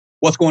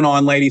What's going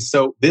on, ladies?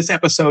 So this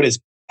episode is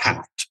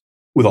packed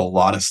with a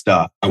lot of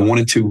stuff. I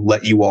wanted to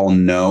let you all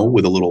know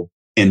with a little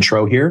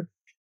intro here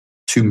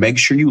to make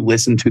sure you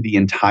listen to the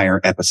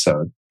entire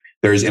episode.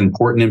 There's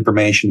important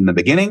information in the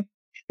beginning.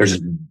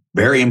 There's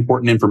very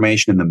important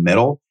information in the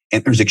middle,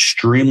 and there's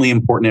extremely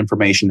important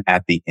information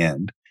at the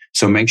end.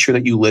 So make sure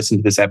that you listen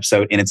to this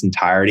episode in its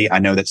entirety. I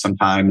know that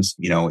sometimes,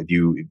 if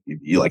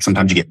you like,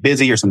 sometimes you get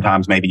busy, or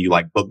sometimes maybe you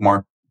like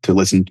bookmark to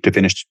listen to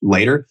finish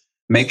later.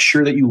 Make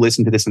sure that you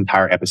listen to this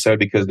entire episode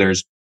because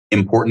there's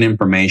important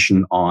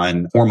information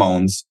on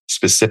hormones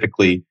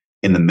specifically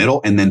in the middle,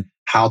 and then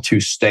how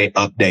to stay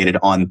updated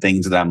on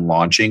things that I'm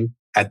launching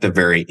at the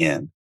very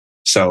end.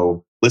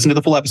 So listen to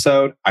the full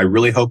episode. I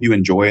really hope you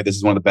enjoy it. This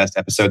is one of the best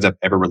episodes I've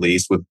ever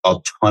released with a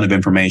ton of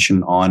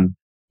information on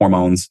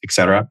hormones,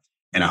 etc.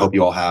 And I hope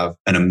you all have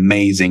an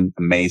amazing,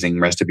 amazing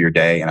rest of your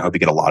day. And I hope you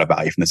get a lot of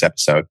value from this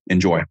episode.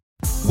 Enjoy.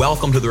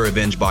 Welcome to the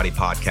Revenge Body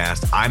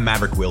Podcast. I'm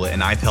Maverick Willett,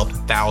 and I've helped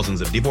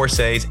thousands of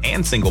divorcees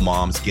and single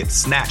moms get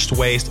snatched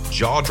waist,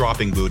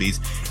 jaw-dropping booties,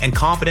 and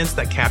confidence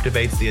that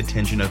captivates the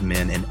attention of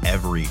men in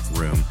every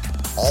room,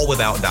 all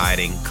without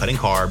dieting, cutting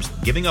carbs,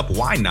 giving up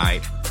wine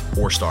night,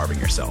 or starving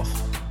yourself.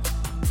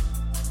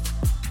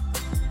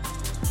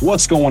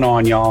 What's going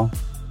on, y'all?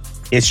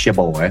 It's your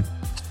boy,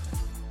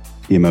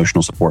 the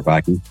Emotional Support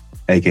Viking,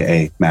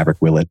 aka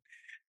Maverick Willett.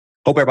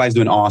 Hope everybody's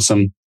doing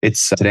awesome.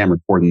 Today I'm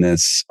recording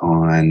this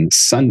on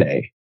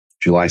Sunday,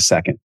 July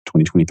 2nd,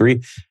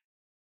 2023.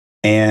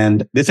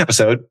 And this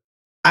episode,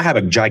 I have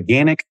a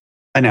gigantic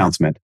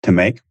announcement to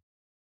make.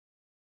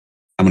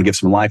 I'm going to give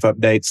some life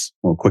updates,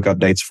 little quick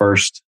updates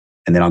first,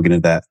 and then I'll get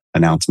into that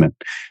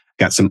announcement.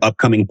 Got some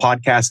upcoming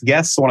podcast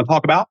guests I want to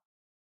talk about,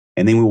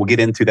 and then we will get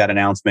into that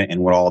announcement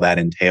and what all that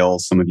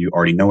entails. Some of you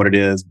already know what it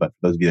is, but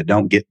for those of you that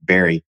don't, get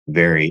very,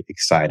 very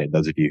excited.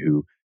 Those of you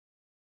who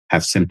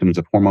have symptoms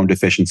of hormone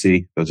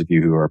deficiency, those of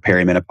you who are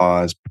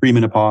perimenopause,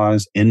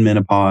 premenopause, in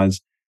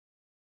menopause,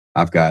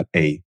 I've got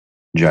a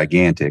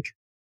gigantic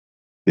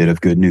bit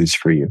of good news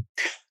for you.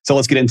 So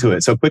let's get into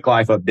it. So quick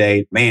life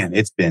update. Man,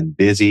 it's been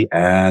busy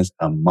as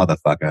a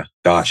motherfucker.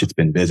 Gosh, it's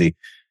been busy.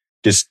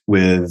 Just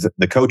with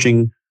the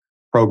coaching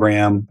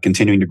program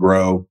continuing to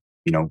grow.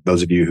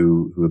 Those of you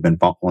who have been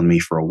following me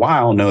for a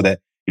while know that,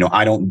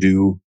 I don't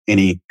do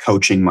any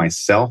coaching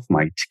myself.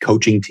 My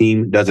coaching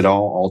team does it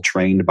all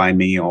trained by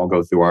me, all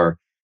go through our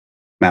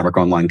Maverick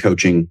Online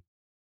coaching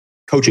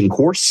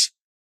course.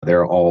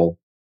 They're all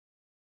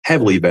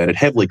heavily vetted,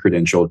 heavily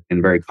credentialed,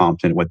 and very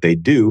competent at what they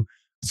do.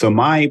 So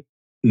my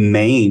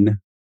main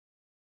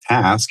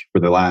task for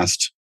the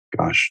last,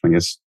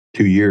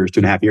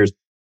 2.5 years,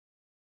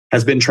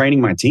 has been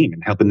training my team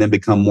and helping them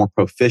become more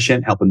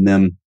proficient, helping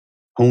them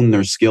hone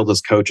their skills as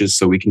coaches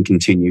so we can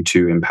continue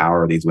to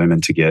empower these women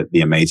to get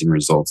the amazing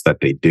results that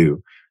they do.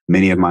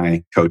 Many of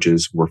my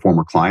coaches were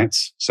former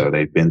clients, so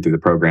they've been through the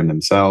program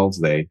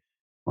themselves. They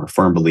are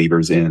firm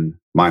believers in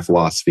my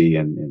philosophy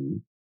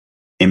and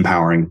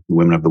empowering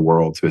women of the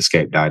world to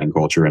escape dieting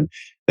culture. And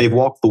they've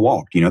walked the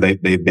walk.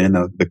 They've been in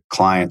the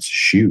client's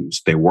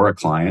shoes. They were a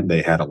client.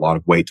 They had a lot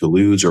of weight to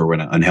lose or were in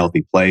an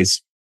unhealthy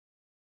place.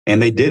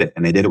 And they did it.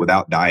 And they did it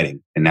without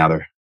dieting. And now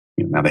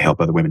they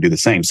help other women do the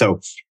same. So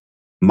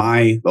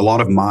a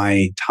lot of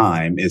my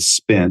time is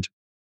spent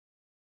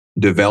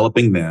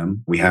developing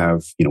them. We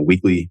have,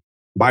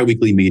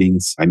 bi-weekly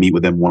meetings. I meet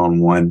with them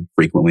one-on-one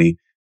frequently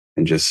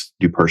and just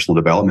do personal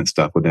development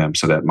stuff with them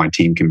so that my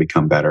team can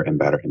become better and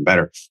better and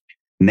better.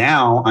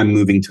 Now I'm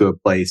moving to a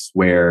place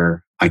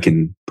where I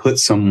can put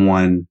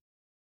someone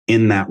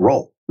in that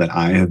role that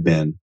I have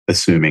been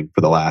assuming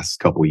for the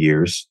last couple of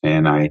years.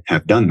 And I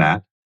have done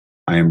that.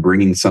 I am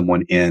bringing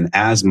someone in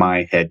as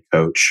my head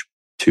coach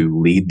to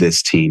lead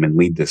this team and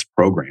lead this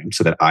program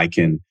so that I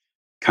can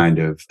kind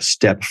of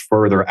step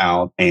further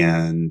out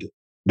and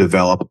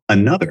develop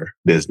another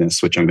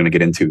business, which I'm going to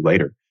get into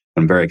later.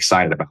 I'm very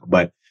excited about.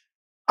 But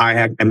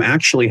I am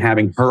actually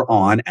having her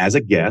on as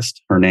a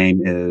guest. Her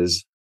name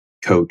is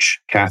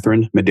Coach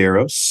Catherine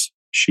Medeiros.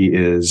 She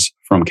is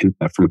from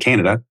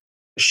Canada.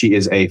 She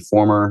is a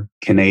former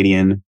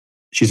Canadian.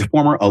 She's a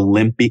former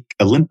Olympic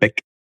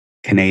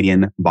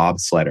Canadian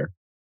bobsledder.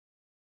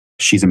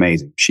 She's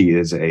amazing. She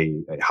is a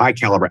high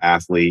caliber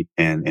athlete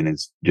and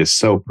is just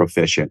so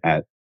proficient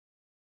at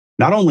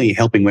not only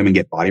helping women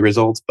get body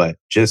results, but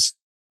just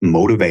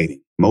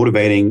motivating,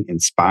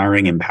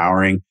 inspiring,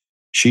 empowering.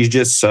 She's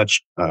just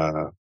such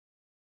a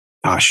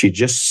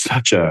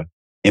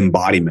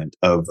embodiment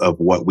of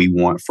what we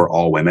want for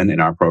all women in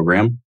our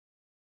program.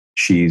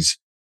 She's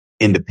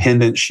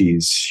independent.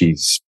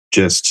 She's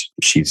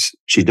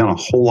done a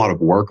whole lot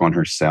of work on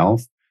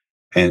herself.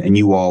 And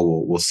you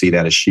all will see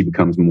that as she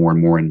becomes more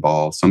and more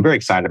involved. So I'm very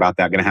excited about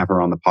that. I'm going to have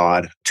her on the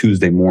pod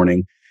Tuesday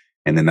morning,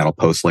 and then that'll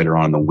post later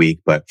on in the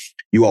week. But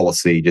you all will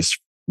see just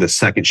the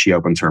second she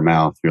opens her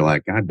mouth, you're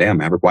like, God damn,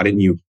 Maverick, why didn't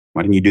you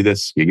do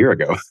this a year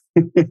ago?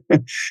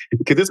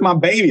 Because it's my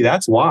baby.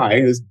 That's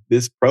why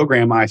this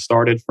program I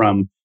started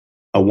from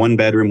a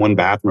 1-bedroom,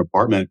 1-bathroom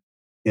apartment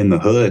in the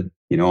hood,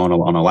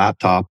 on a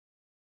laptop.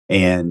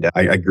 And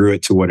I grew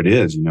it to what it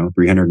is,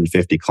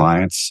 350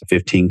 clients,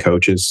 15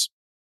 coaches,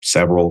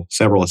 several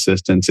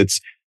assistants.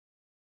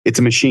 It's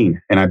a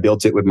machine, and I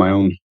built it with my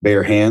own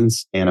bare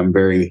hands, and I'm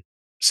very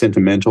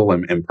sentimental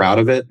and proud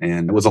of it.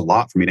 And it was a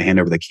lot for me to hand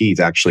over the keys.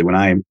 Actually,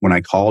 when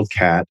I called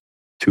Kat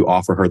to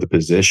offer her the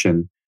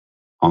position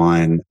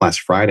on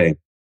last Friday,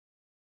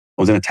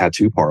 I was in a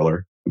tattoo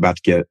parlor about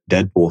to get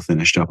Deadpool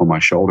finished up on my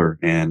shoulder,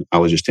 and I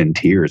was just in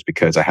tears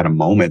because I had a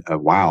moment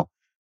of, wow,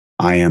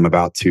 I am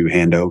about to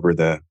hand over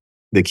the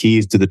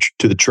keys to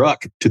the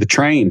truck, to the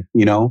train.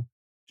 You know,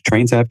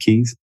 trains have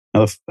keys.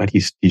 Like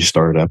you just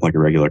start it up like a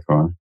regular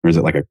car, or is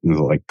it like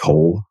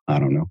coal? I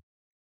don't know.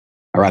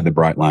 I ride the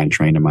Bright Line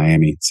train to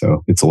Miami,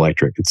 so it's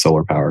electric, it's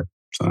solar powered.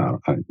 So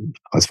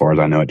as far as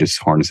I know, it just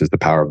harnesses the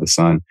power of the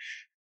sun.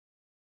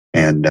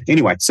 And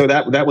anyway, so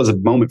that was a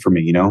moment for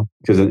me, you know,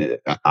 because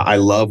I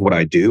love what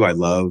I do. I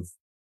love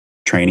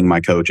training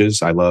my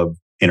coaches. I love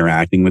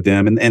interacting with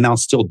them, and I'll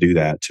still do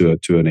that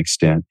to an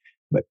extent.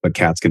 But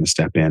Kat's going to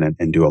step in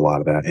and do a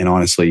lot of that. And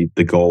honestly,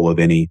 the goal of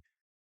any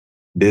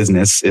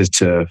business is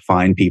to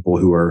find people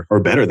who are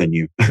better than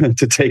you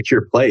to take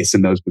your place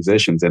in those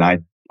positions. And I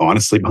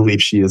honestly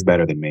believe she is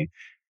better than me.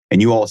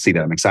 And you all see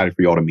that. I'm excited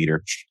for you all to meet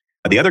her.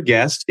 The other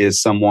guest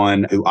is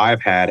someone who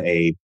I've had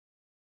a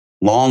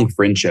long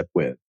friendship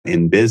with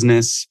in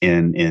business,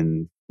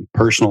 in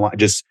personal life.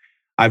 Just,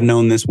 I've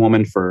known this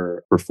woman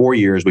for 4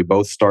 years. We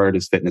both started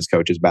as fitness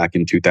coaches back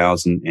in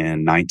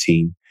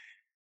 2019,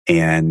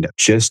 and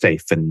just a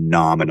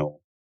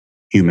phenomenal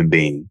human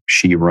being.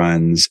 She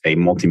runs a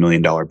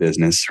multi-million-dollar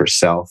business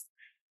herself.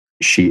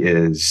 She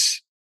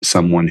is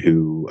someone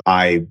who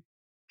I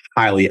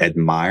highly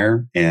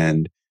admire,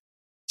 and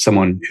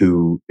someone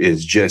who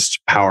is just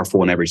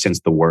powerful in every sense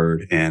of the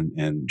word.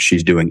 And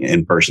she's doing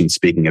in-person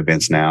speaking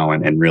events now,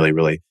 and really,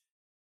 really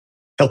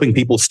helping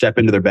people step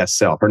into their best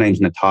self. Her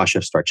name's Natasha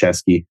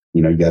Starcheski.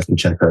 You know, you guys can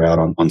check her out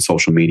on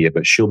social media,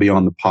 but she'll be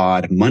on the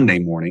pod Monday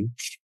morning.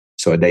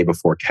 So a day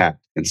before Kat.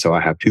 And so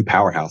I have 2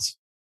 powerhouse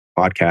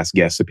podcast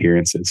guest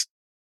appearances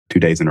 2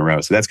 days in a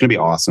row. So that's going to be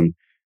awesome.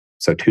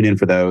 So tune in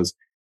for those.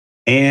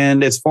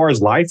 And as far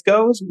as life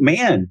goes,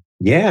 man,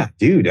 yeah,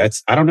 dude,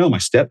 I don't know. My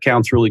step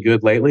count's really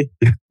good lately.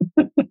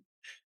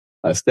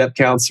 Step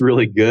count's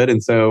really good.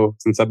 And so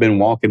since I've been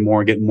walking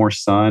more, getting more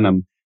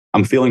sun,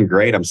 I'm feeling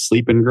great. I'm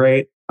sleeping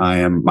great.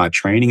 My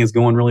training is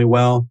going really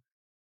well.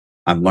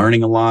 I'm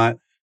learning a lot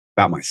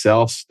about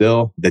myself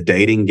still. The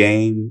dating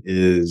game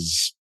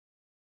is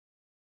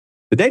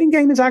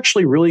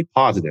actually really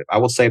positive. I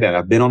will say that.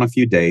 I've been on a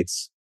few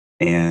dates,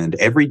 and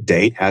every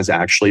date has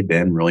actually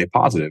been really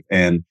positive.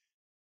 And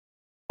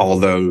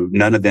although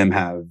none of them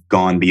have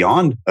gone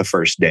beyond a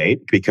first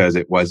date because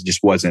it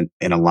wasn't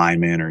in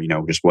alignment, or, you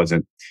know, just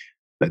wasn't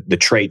the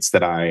traits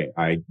that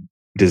I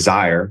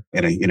desire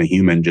in a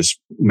human, just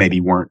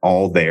maybe weren't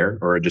all there,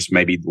 or just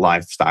maybe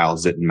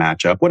lifestyles didn't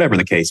match up, whatever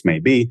the case may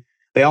be.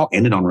 They all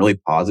ended on really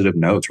positive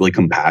notes, really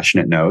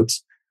compassionate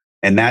notes.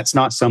 And that's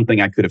not something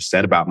I could have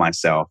said about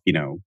myself, you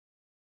know,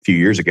 a few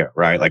years ago,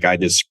 right? Like, I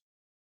just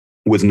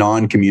was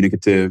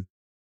non-communicative.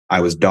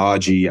 I was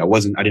dodgy. I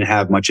didn't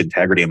have much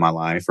integrity in my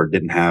life, or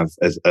didn't have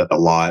a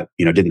lot,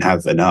 you know, didn't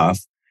have enough.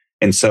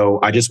 And so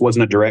I just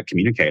wasn't a direct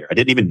communicator. I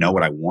didn't even know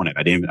what I wanted.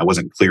 I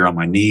wasn't clear on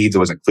my needs. I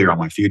wasn't clear on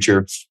my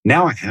future.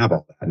 Now I have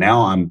all that.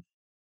 Now I'm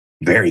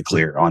very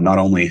clear on not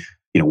only,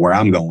 you know, where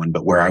I'm going,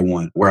 but where I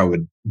would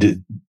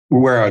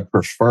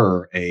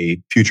prefer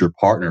a future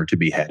partner to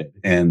be headed.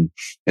 And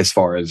as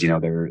far as, you know,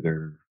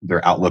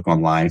 their outlook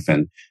on life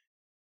and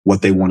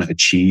what they want to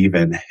achieve,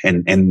 and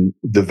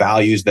the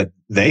values that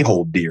they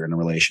hold dear in a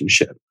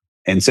relationship.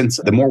 And since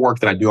the more work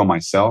that I do on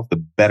myself,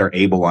 the better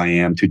able I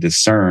am to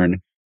discern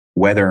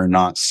whether or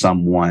not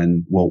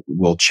someone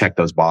will check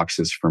those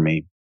boxes for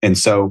me. And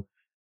so,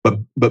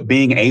 but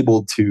being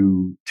able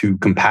to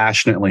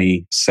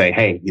compassionately say,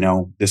 hey, you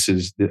know,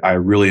 I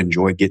really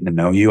enjoy getting to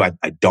know you. I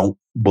don't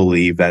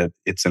believe that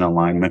it's an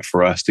alignment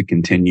for us to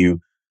continue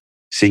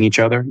seeing each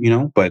other, you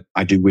know, but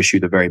I do wish you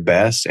the very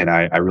best. And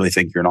I really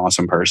think you're an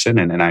awesome person.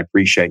 And I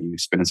appreciate you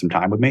spending some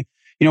time with me.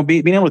 You know,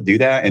 being able to do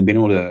that, and being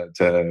able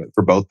to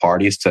for both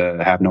parties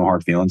to have no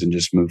hard feelings and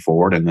just move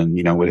forward. And then,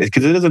 you know,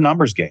 because it is a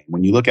numbers game.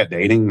 When you look at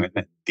dating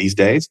these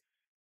days,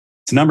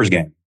 it's a numbers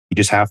game. You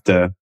just have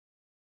to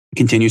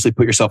continuously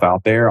put yourself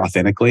out there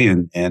authentically,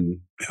 and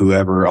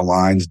whoever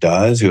aligns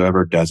does,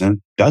 whoever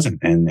doesn't.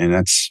 And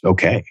that's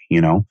okay.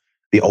 You know,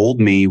 the old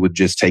me would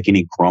just take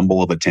any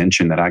crumble of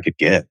attention that I could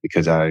get,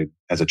 because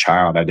as a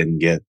child, I didn't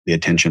get the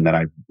attention that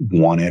I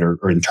wanted,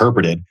 or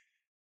interpreted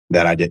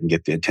that I didn't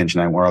get the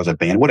attention where I was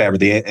abandoned, whatever.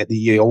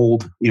 The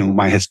old, you know,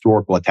 my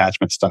historical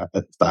attachment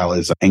style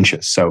is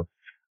anxious. So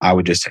I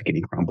would just take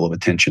any crumble of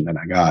attention that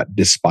I got,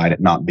 despite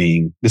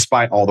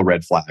all the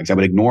red flags. I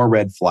would ignore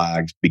red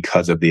flags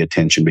because of the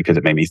attention, because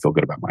it made me feel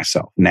good about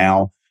myself.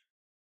 Now,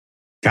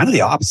 kind of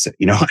the opposite,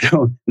 you know,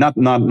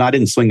 I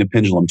didn't swing the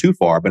pendulum too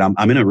far, but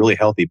I'm in a really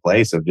healthy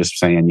place of just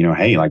saying, you know,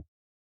 hey, like,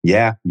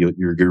 yeah,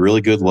 you're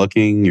really good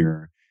looking.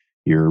 You're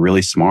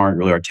really smart,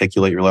 really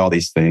articulate, you're really all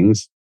these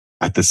things.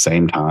 At the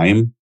same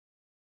time,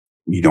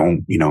 you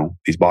don't, you know,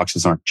 these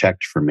boxes aren't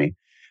checked for me.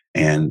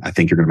 And I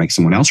think you're going to make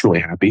someone else really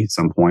happy at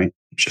some point.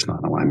 It's just not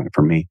an alignment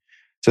for me.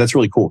 So that's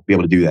really cool to be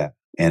able to do that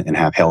and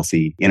have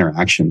healthy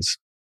interactions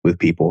with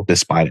people,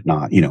 despite it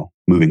not,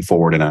 moving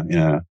forward in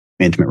a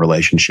intimate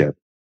relationship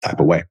type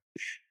of way.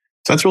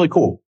 So that's really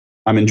cool.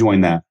 I'm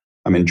enjoying that.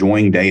 I'm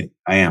enjoying dating.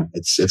 I am.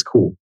 It's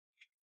cool.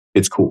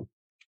 It's cool.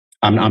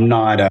 I'm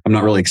not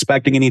really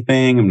expecting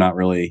anything. I'm not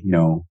really,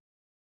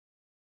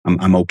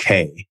 I'm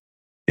okay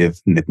if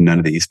none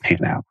of these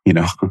pan out, And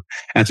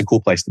it's a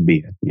cool place to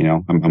be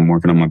in, I'm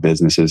working on my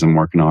businesses. I'm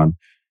working on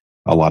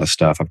a lot of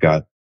stuff. I've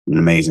got an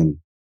amazing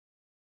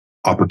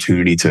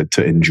opportunity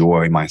to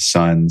enjoy my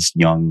son's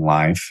young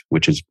life,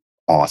 which is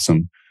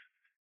awesome.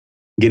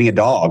 Getting a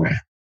dog.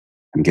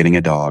 I'm getting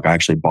a dog. I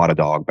actually bought a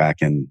dog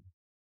back in,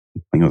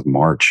 I think it was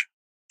March.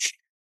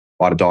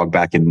 Bought a dog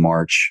back in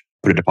March,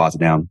 put a deposit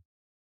down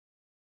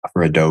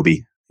for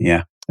Adobe.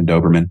 Yeah, a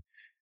Doberman.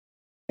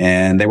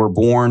 And they were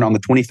born on the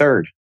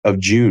 23rd of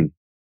June.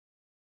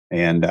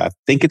 And I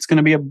think it's going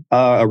to be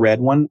a red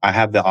one. I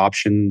have the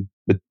option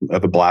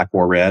of a black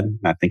or red.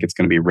 I think it's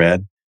going to be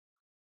red.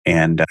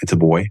 And it's a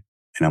boy.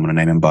 And I'm going to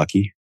name him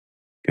Bucky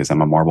because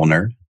I'm a Marvel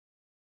nerd.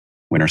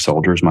 Winter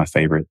Soldier is my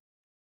favorite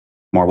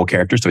Marvel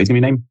character. So he's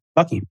going to be named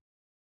Bucky.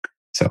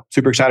 So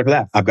super excited for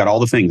that. I've got all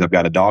the things. I've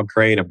got a dog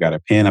crate. I've got a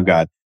pin. I've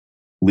got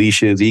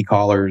leashes,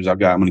 e-collars. I'm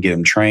going to get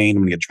him trained.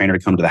 I'm going to get a trainer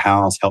to come to the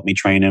house, help me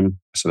train him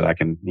so that I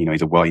can,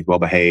 he's well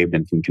behaved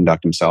and can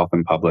conduct himself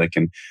in public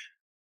and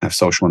have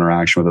social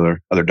interaction with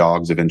other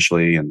dogs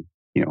eventually, and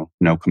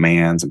know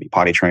commands and be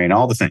potty trained,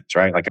 all the things,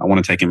 right? Like I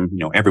want to take him,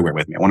 everywhere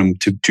with me. I want him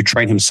to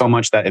train him so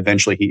much that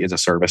eventually he is a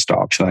service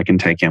dog, so I can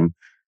take him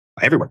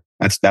everywhere.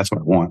 That's what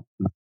I want.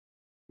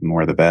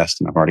 More of the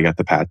vest, and I've already got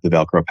the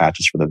Velcro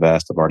patches for the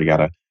vest. I've already got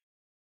a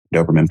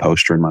Doberman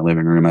poster in my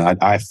living room.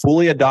 I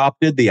fully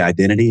adopted the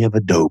identity of a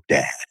dope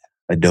dad,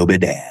 Adobe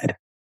dad.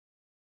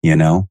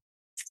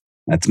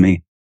 That's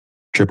me.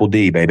 Triple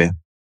D, baby.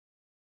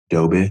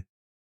 Adobe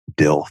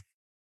Dilf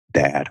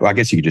dad. Well, I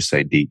guess you could just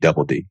say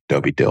double D,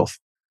 Adobe Dilf.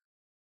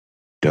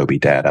 Adobe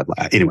dad.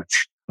 Anyway,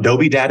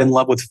 Adobe dad in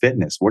love with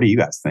fitness. What are you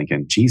guys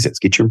thinking? Jesus,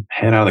 get your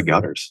head out of the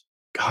gutters.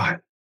 God,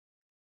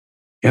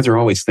 you guys are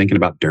always thinking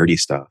about dirty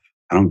stuff.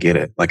 I don't get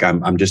it. Like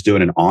I'm just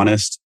doing an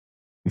honest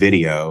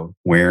video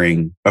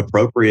wearing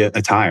appropriate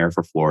attire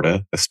for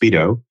Florida, a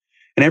Speedo,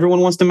 and everyone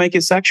wants to make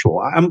it sexual.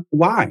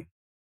 Why?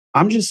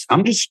 I'm just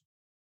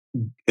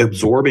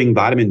absorbing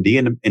vitamin D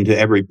into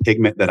every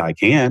pigment that I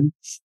can.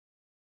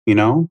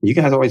 You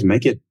guys always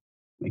make it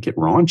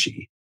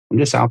raunchy. I'm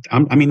just out.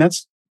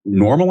 That's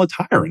normal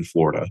attire in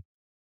Florida.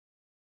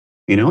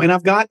 And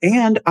I've got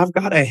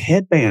a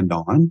headband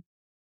on.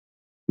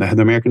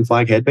 The American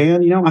flag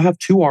headband. I have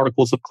 2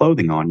 articles of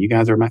clothing on. You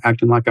guys are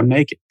acting like I'm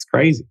naked. It's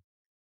crazy.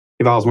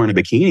 If I was wearing a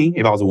bikini,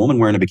 if I was a woman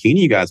wearing a bikini,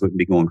 you guys wouldn't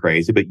be going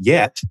crazy. But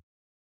yet,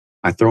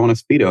 I throw on a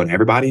Speedo and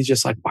everybody's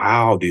just like,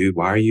 wow, dude,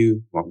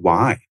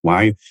 why?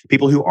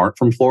 People who aren't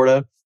from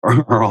Florida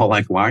are all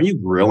like, why are you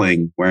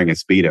grilling wearing a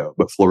Speedo?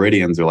 But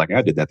Floridians are like,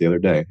 I did that the other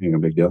day. Ain't no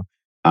big deal.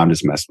 I'm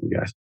just messing with you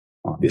guys.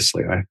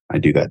 Obviously, I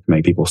do that to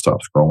make people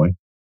stop scrolling.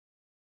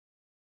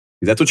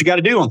 Because that's what you got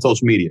to do on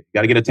social media. You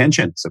got to get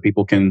attention so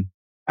people can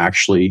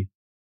actually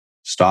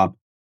stop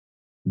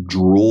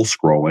drool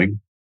scrolling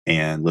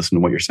and listen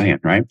to what you're saying,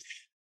 right?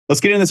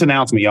 Let's get into this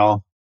announcement,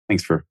 y'all.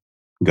 Thanks for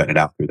gutting it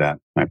out through that.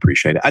 I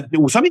appreciate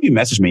it. Some of you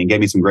messaged me and gave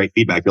me some great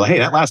feedback. You're like, hey,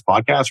 that last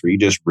podcast where you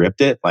just ripped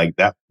it, like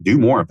that, do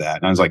more of that.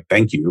 And I was like,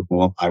 thank you.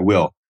 Well, I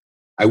will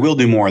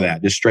do more of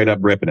that. Just straight up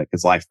ripping it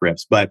because life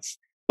rips. But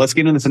let's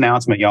get into this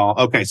announcement, y'all.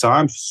 Okay, so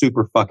I'm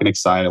super fucking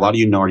excited. A lot of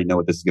you already know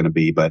what this is going to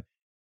be, but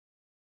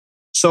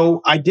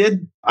so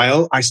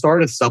I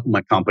started a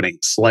supplement company,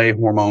 Slay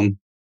Hormone.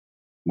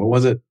 What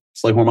was it?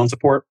 Slay Hormone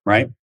Support,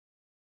 right?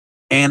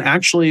 And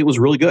actually, it was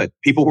really good.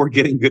 People were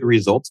getting good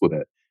results with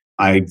it.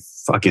 I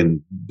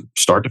fucking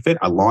start to fit.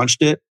 I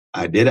launched it.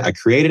 I did it. I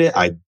created it.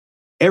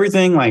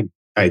 Everything like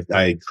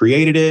I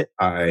created it.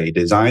 I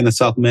designed the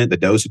supplement, the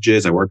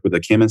dosages. I worked with a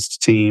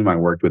chemist team. I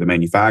worked with a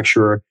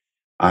manufacturer.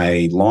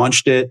 I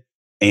launched it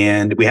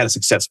and we had a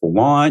successful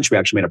launch. We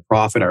actually made a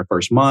profit our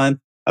first month,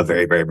 a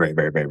very, very, very,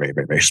 very, very, very,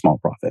 very, very small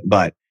profit,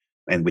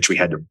 and which we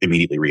had to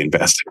immediately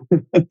reinvest.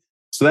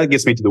 So that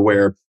gets me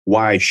to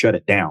why I shut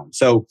it down.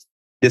 So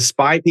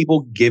despite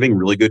people giving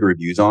really good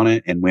reviews on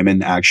it and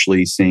women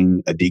actually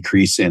seeing a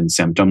decrease in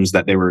symptoms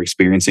that they were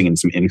experiencing and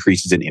some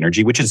increases in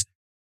energy, which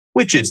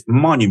is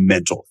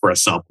monumental for a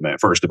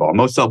supplement. First of all,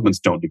 most supplements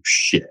don't do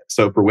shit.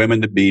 So for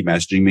women to be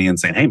messaging me and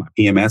saying, hey, my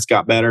PMS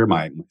got better,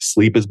 my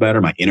sleep is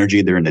better, my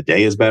energy during the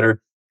day is better.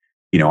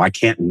 I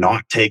can't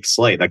not take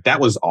Slate. Like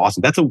that was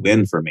awesome. That's a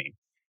win for me.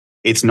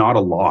 It's not a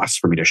loss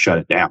for me to shut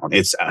it down.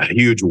 It's a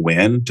huge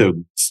win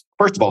to,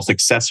 first of all,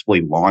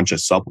 successfully launch a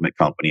supplement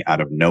company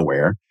out of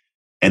nowhere.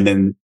 And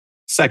then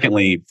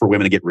secondly, for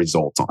women to get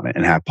results on it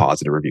and have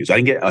positive reviews. I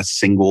didn't get a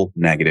single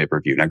negative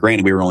review. Now,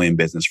 granted, we were only in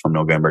business from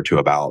November to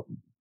about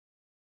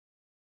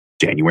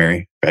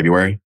January,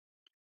 February.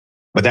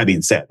 But that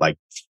being said,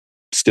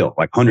 still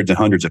hundreds and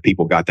hundreds of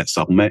people got that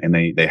supplement and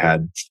they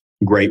had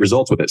great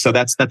results with it. So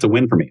that's a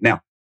win for me.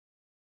 Now,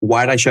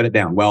 why did I shut it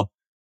down? Well,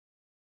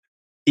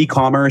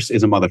 E-commerce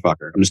is a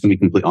motherfucker. I'm just going to be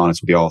completely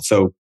honest with y'all.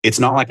 So it's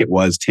not like it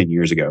was 10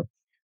 years ago.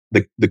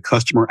 The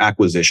customer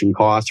acquisition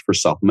cost for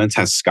supplements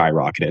has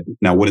skyrocketed.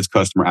 Now, what is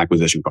customer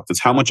acquisition cost?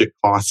 It's how much it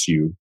costs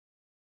you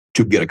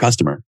to get a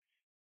customer.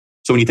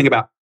 So when you think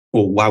about,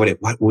 well, what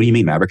do you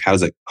mean, Maverick? How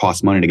does it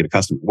cost money to get a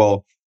customer?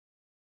 Well,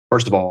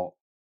 first of all,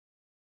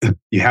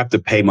 you have to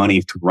pay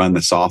money to run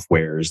the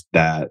softwares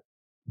that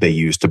they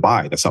use to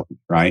buy the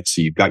supplement, right?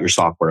 So you've got your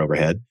software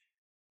overhead.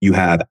 You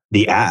have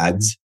the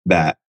ads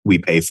that we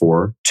pay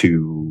for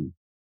to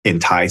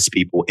entice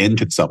people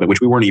into the supplement, which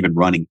we weren't even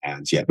running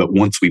ads yet. But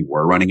once we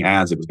were running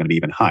ads, it was going to be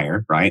even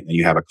higher, right? And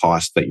you have a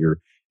cost that you're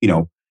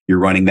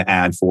running the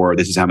ad for.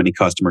 This is how many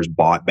customers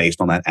bought based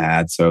on that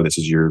ad. So this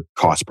is your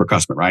cost per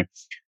customer, right?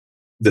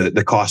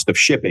 The cost of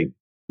shipping,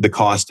 the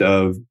cost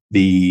of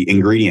the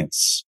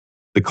ingredients,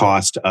 the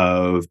cost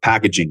of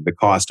packaging, the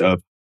cost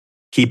of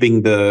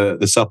keeping the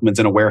supplements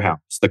in a warehouse,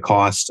 the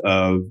cost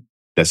of,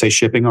 did I say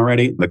shipping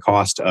already? The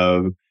cost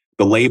of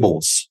the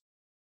labels,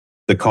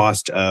 the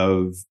cost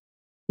of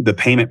the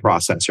payment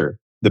processor,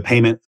 the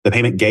payment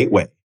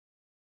gateway,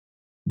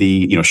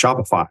 the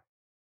Shopify,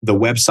 the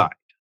website,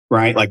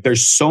 right? Like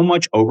there's so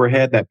much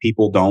overhead that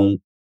people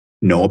don't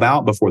know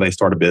about before they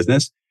start a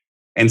business.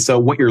 And so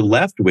what you're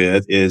left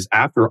with is,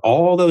 after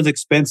all those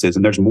expenses,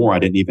 and there's more I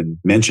didn't even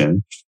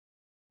mention,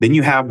 then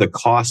you have the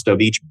cost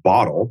of each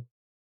bottle,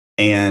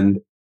 and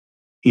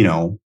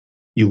you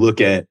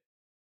look at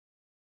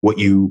what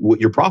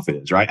your profit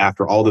is, right?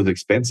 After all those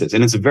expenses.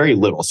 And it's very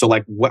little. So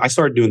like I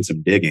started doing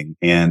some digging,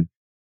 and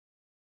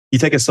you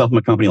take a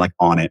supplement company like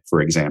Onnit,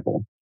 for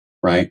example,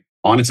 right?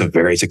 Onnit's a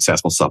very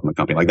successful supplement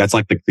company. Like that's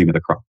like the cream of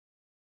the crop.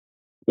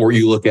 Or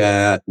you look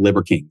at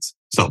Liver King's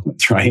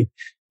supplements, right?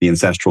 The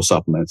ancestral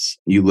supplements.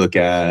 You look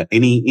at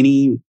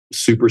any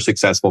super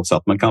successful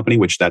supplement company,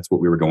 which that's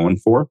what we were going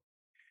for.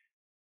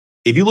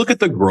 If you look at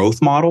the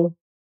growth model,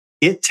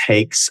 it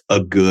takes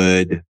a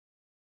good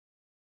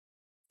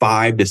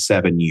 5 to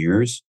 7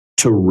 years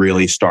to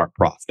really start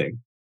profiting.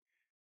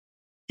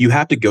 You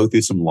have to go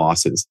through some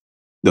losses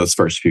those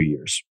first few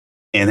years.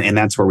 And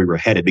that's where we were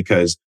headed,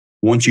 because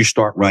once you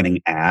start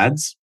running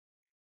ads,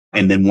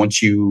 and then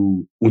once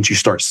you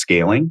start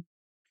scaling,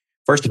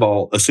 first of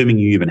all, assuming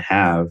you even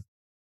have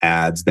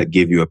ads that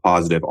give you a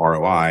positive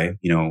ROI,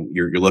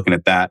 you're looking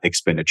at that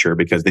expenditure,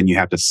 because then you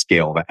have to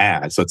scale the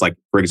ad. So it's like,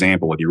 for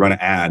example, if you run an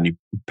ad and you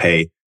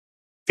pay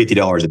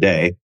 $50 a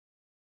day,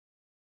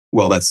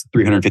 well, that's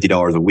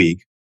 $350 a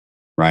week,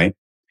 right?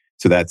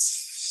 So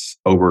that's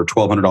over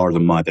 $1,200 a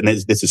month. And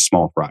this is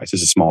small fries.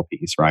 This is a small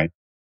piece, right?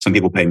 Some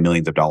people pay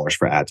millions of dollars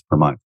for ads per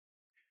month.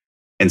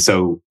 And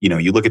so,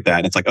 you look at that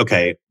and it's like,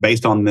 okay,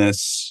 based on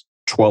this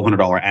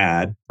 $1,200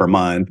 ad per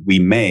month, we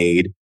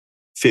made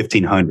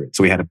 $1,500.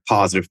 So we had a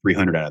positive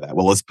 $300 out of that.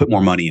 Well, let's put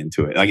more money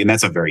into it. And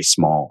that's a very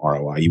small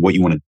ROI. What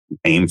you want to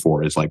aim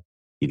for is like,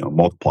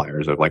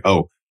 multipliers of like,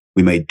 oh,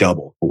 we made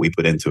double what we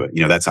put into it.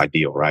 That's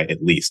ideal, right?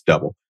 At least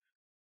double.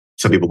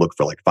 Some people look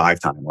for like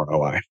 5-time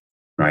ROI,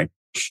 right?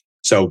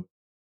 So,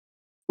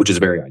 which is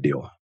very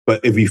ideal.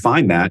 But if you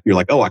find that, you're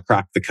like, oh, I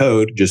cracked the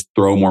code, just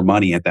throw more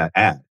money at that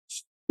ad.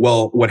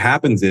 Well, what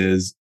happens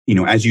is,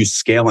 as you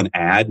scale an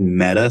ad,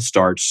 Meta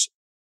starts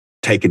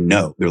taking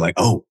note. They're like,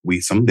 oh,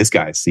 this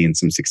guy is seeing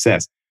some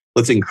success.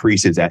 Let's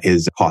increase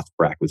his cost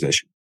per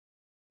acquisition.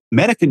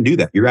 Meta can do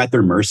that. You're at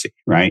their mercy,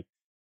 right?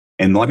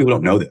 And a lot of people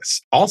don't know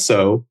this.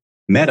 Also,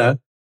 Meta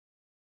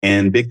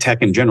and big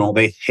tech in general,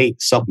 they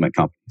hate supplement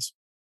companies.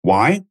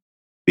 Why?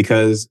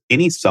 Because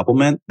any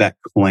supplement that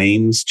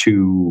claims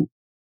to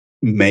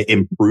may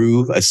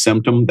improve a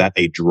symptom that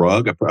a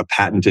drug, a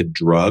patented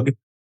drug,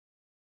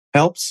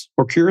 helps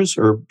or cures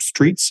or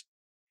treats,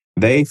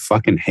 they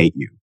fucking hate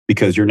you,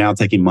 because you're now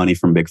taking money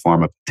from big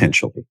pharma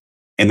potentially,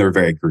 and they're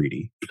very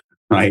greedy,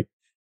 right?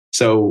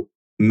 So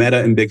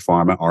Meta and big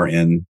pharma are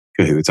in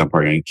cahoots. I'm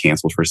probably going to get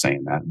canceled for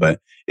saying that, but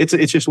it's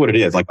just what it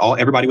is. Like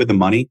everybody with the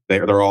money,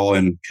 they're all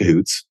in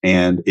cahoots.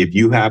 And if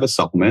you have a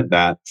supplement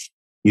that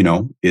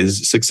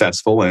is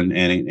successful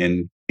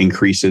and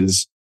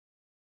increases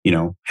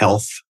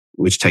health,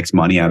 which takes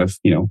money out of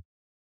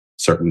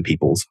certain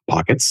people's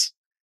pockets,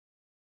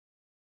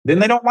 then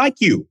they don't like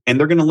you and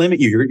they're going to limit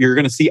you. You're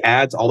going to see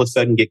ads all of a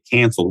sudden get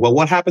canceled. Well,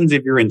 what happens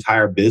if your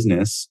entire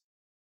business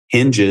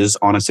hinges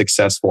on a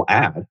successful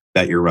ad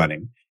that you're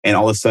running, and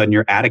all of a sudden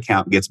your ad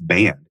account gets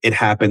banned? It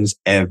happens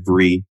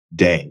every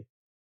day.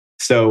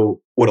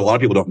 So what a lot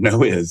of people don't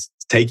know is,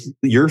 take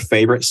your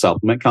favorite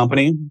supplement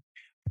company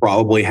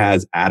probably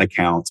has ad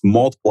accounts,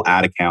 multiple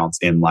ad accounts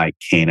in like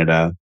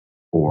Canada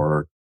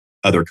or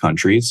other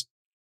countries,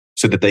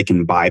 so that they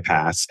can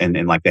bypass and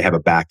like they have a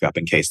backup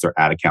in case their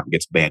ad account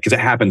gets banned. Because it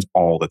happens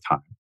all the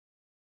time.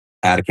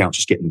 Ad accounts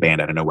just getting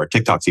banned out of nowhere.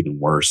 TikTok's even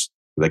worse.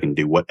 They can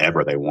do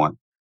whatever they want.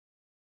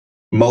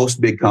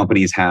 Most big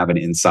companies have an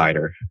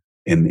insider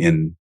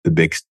in the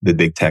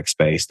big tech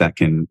space that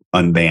can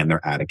unban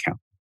their ad account.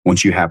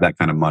 Once you have that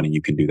kind of money,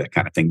 you can do that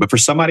kind of thing. But for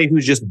somebody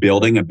who's just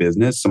building a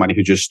business, somebody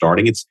who's just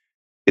starting,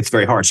 it's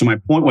very hard. So my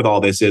point with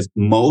all this is,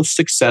 most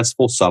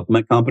successful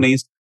supplement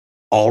companies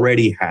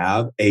already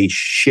have a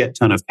shit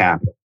ton of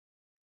capital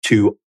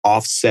to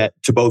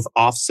both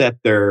offset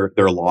their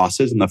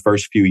losses in the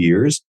first few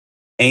years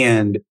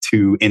and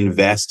to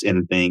invest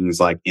in things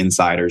like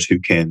insiders who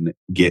can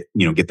get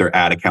their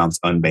ad accounts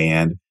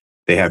unbanned.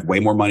 They have way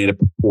more money to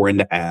pour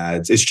into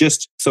ads. It's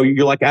just, so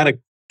you're like at a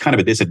kind of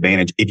a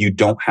disadvantage if you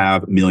don't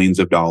have millions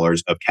of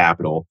dollars of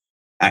capital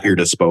at your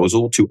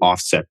disposal to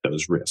offset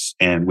those risks.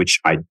 And which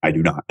I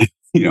do not.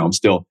 I'm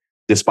still,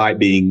 despite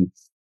being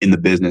in the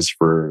business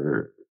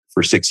for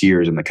 6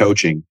 years in the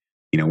coaching,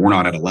 we're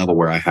not at a level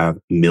where I have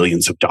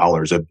millions of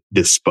dollars of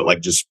this, but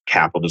like just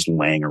capital just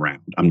laying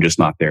around. I'm just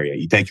not there yet.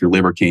 You take your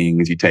Liver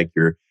Kings, you take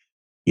your,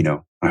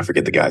 I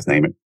forget the guy's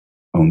name, it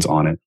owns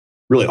On It.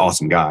 Really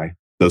awesome guy.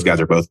 Those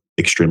guys are both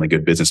extremely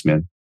good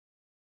businessmen.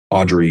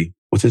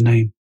 What's his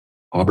name?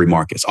 Aubrey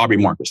Marcus.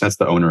 That's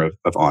the owner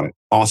of On It.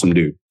 Awesome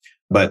dude.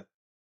 But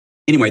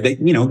anyway,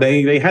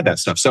 they had that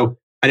stuff. So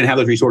I didn't have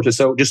those resources.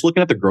 So just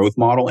looking at the growth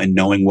model and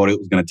knowing what it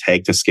was going to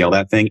take to scale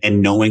that thing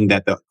and knowing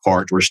that the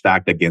cards were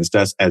stacked against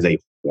us as a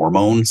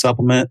hormone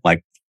supplement,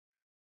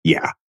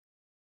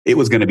 it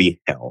was going to be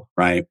hell,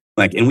 right?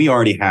 And we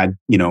already had,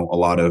 a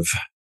lot of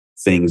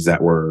things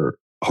that were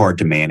hard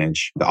to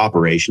manage. The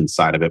operations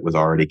side of it was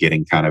already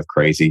getting kind of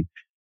crazy.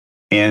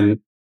 And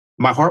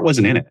my heart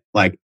wasn't in it.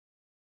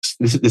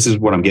 This is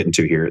what I'm getting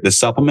to here. The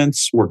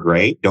supplements were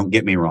great. Don't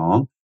get me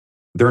wrong.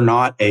 They're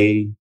not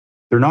an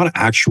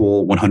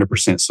actual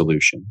 100%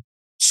 solution.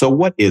 So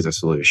what is a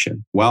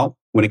solution? Well,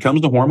 when it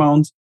comes to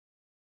hormones,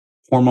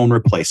 hormone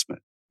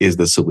replacement is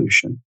the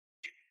solution.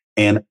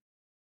 And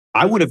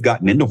I would have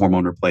gotten into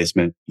hormone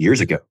replacement years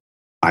ago.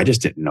 I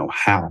just didn't know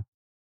how.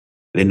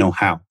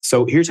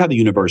 So here's how the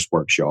universe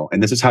works, y'all.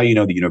 And this is how you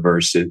know the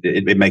universe,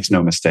 it makes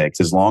no mistakes.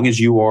 As long as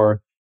you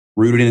are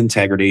rooted in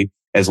integrity,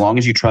 as long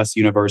as you trust the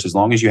universe, as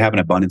long as you have an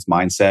abundance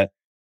mindset,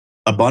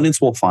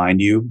 abundance will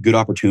find you. Good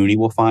opportunity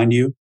will find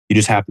you. You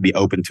just have to be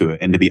open to it.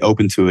 And to be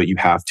open to it, you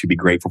have to be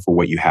grateful for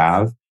what you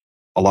have.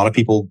 A lot of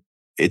people,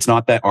 it's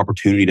not that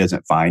opportunity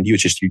doesn't find you.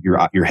 It's just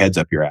your head's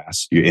up your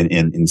ass. You're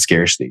in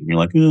scarcity. And you're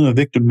like,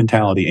 victim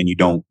mentality. And you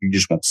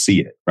just won't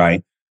see it,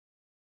 right?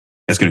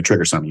 That's going to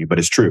trigger some of you, but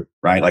it's true,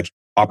 right?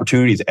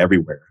 Opportunity is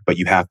everywhere, but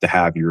you have to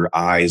have your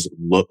eyes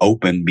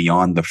open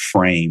beyond the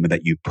frame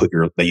that you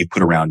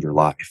put around your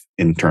life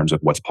in terms of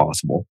what's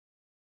possible.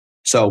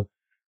 So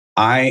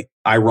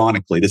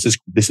ironically,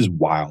 this is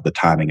wild, the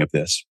timing of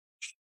this.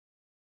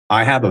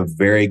 I have a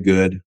very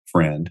good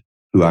friend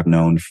who I've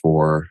known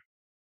for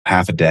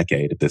half a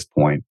decade at this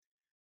point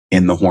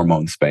in the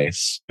hormone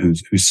space,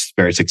 who's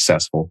very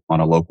successful on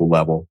a local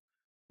level,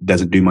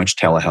 doesn't do much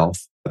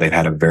telehealth. They've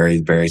had a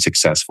very, very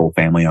successful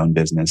family-owned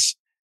business.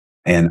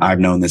 And I've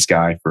known this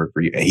guy for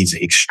he's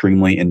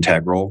extremely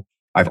integral.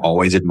 I've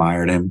always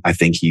admired him. I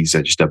think he's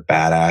just a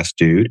badass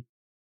dude.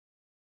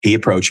 He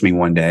approached me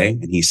one day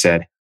and he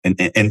said,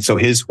 and so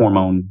his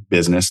hormone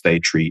business, they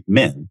treat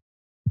men,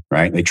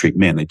 right? They treat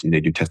men. They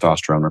do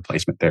testosterone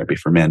replacement therapy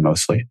for men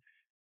mostly.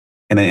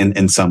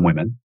 And some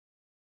women.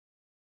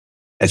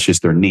 That's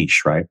just their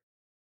niche, right?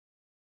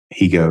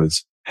 He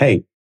goes,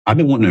 hey, I've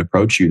been wanting to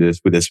approach you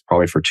with this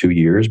probably for 2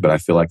 years, but I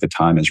feel like the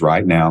time is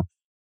right now.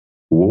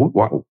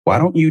 Why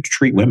don't you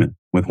treat women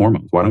with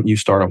hormones? Why don't you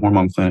start a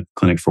hormone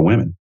clinic for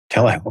women?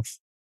 Telehealth.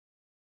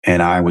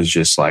 And I was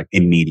just like,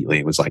 immediately,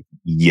 it was like,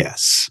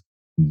 yes.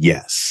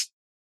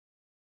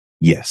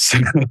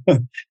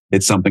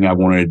 It's something I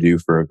wanted to do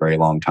for a very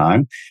long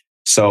time.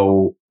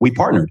 So we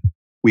partnered.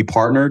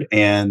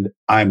 And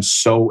I'm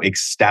so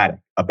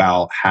ecstatic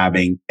about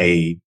having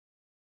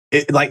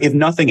if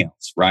nothing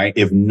else, right?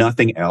 If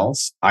nothing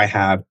else, I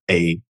have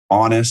a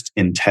honest,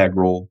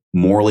 integral,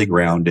 morally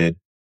grounded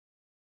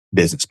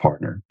business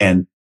partner.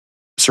 And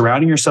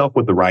surrounding yourself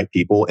with the right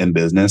people in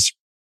business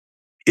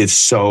is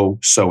so,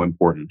 so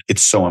important.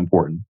 It's so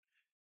important.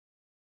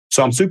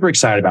 So I'm super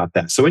excited about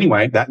that. So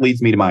anyway, that leads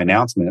me to my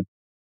announcement.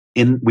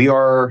 We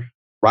are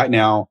right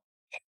now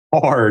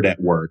hard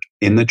at work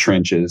in the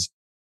trenches,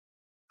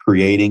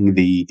 creating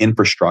the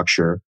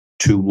infrastructure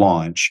to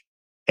launch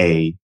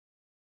a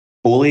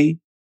fully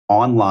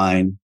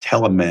online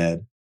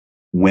telemed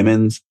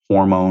women's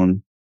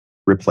hormone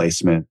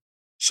replacement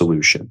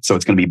solution. So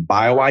it's going to be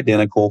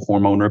bioidentical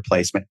hormone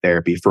replacement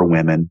therapy for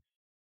women,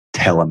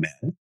 telemed.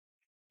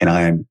 And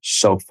I am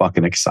so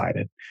fucking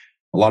excited.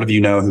 A lot of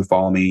you who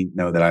follow me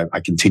know that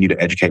I continue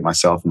to educate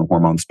myself in the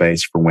hormone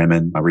space for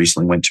women. I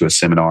recently went to a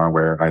seminar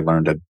where I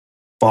learned a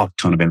fuck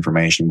ton of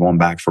information. Going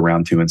back for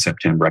round 2 in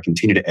September, I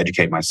continue to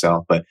educate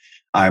myself, but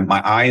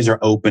my eyes are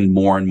open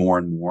more and more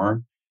and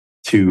more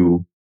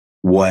to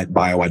what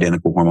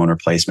bioidentical hormone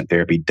replacement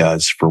therapy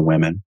does for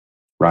women,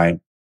 right?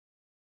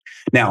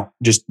 Now,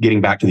 just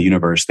getting back to the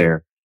universe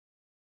there,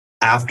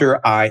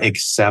 after I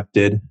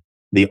accepted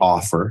the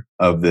offer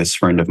of this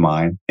friend of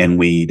mine and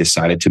we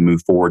decided to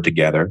move forward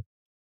together,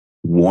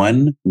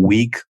 1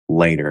 week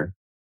later,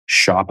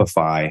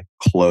 Shopify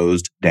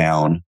closed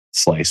down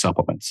Slay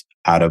Supplements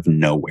out of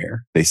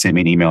nowhere. They sent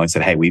me an email and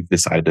said, hey, we've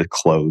decided to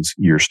close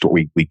your store.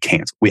 We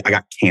canceled. I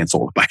got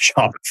canceled by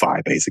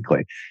Shopify,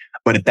 basically.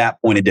 But at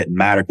that point, it didn't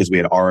matter because we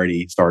had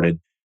already started,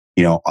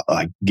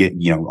 offloading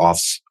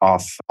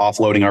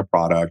our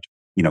product.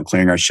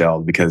 clearing our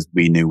shelves because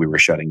we knew we were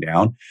shutting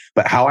down.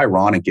 But how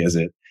ironic is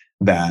it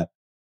that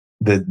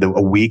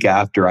a week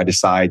after I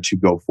decide to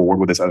go forward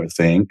with this other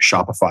thing,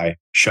 Shopify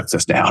shuts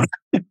us down?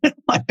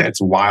 Like,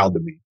 that's wild to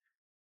me.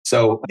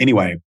 So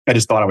anyway, I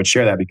just thought I would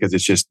share that because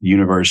it's just, the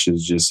universe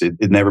is just,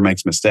 it never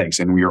makes mistakes,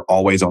 and we are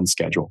always on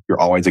schedule. You're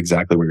always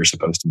exactly where you're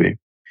supposed to be.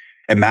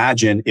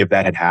 Imagine if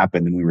that had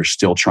happened and we were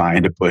still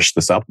trying to push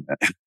the supplement.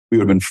 We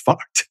would have been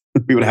fucked.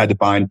 We would have had to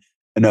find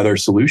another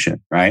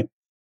solution, right?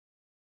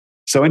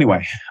 So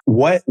anyway,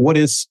 what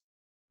is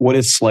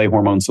Slay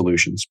Hormone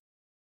Solutions?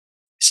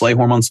 Slay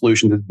Hormone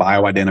Solutions is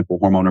bioidentical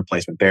hormone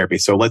replacement therapy.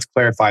 So let's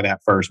clarify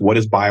that first. What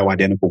is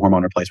bioidentical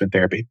hormone replacement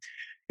therapy?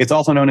 It's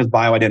also known as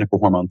bioidentical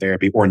hormone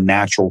therapy or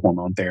natural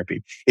hormone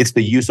therapy. It's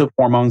the use of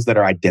hormones that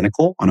are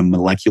identical on a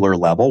molecular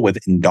level with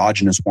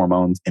endogenous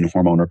hormones in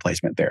hormone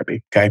replacement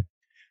therapy. Okay.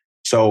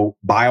 So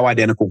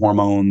bioidentical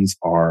hormones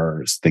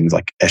are things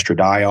like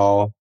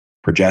estradiol,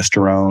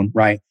 progesterone,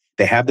 right?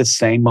 They have the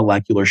same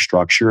molecular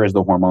structure as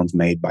the hormones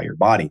made by your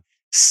body.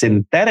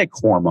 Synthetic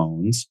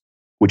hormones,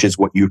 which is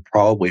what you've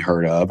probably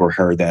heard of or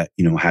heard that,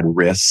 had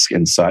risks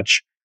and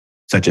such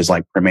as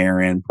like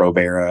Premarin,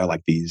 Provera,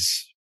 like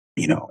these,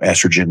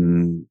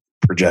 estrogen,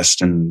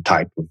 progestin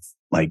type of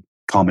like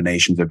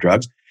combinations of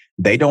drugs.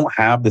 They don't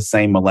have the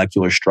same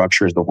molecular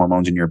structure as the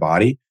hormones in your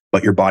body,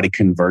 but your body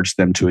converts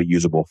them to a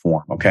usable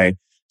form. Okay.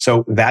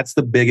 So that's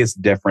the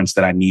biggest difference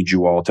that I need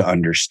you all to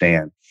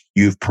understand.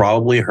 You've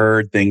probably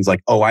heard things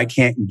like, oh, I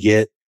can't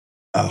get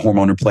a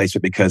hormone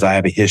replacement because I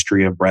have a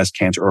history of breast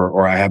cancer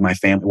or I have my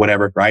family,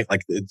 whatever, right?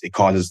 Like it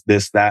causes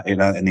this, that,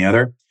 and the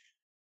other.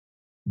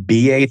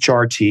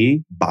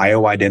 BHRT,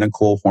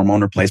 bioidentical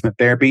hormone replacement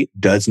therapy,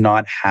 does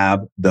not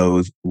have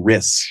those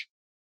risks.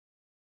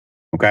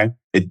 Okay.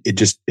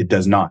 It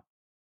does not.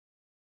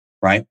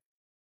 Right.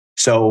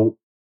 So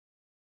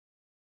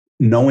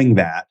knowing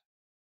that,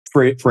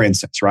 for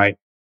instance, right?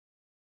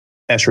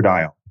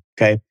 Estradiol.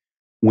 Okay.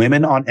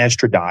 Women on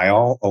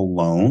estradiol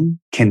alone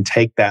can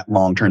take that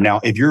long term.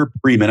 Now, if you're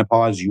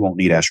premenopause, you won't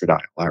need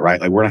estradiol,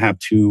 right? Like, we're going to have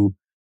two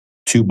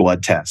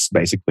blood tests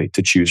basically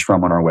to choose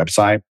from on our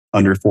website,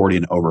 under 40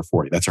 and over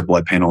 40. That's our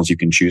blood panels you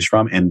can choose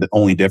from. And the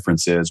only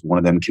difference is one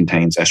of them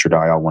contains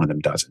estradiol, one of them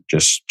doesn't.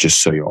 Just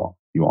so you all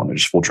know,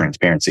 just full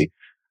transparency.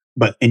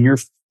 But in your,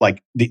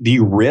 like, the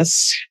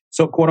risk,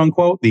 so quote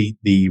unquote,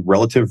 the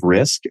relative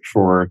risk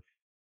for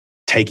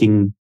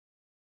taking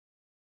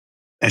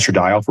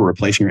estradiol, for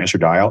replacing your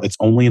estradiol, it's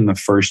only in the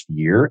first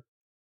year.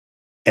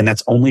 And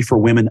that's only for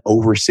women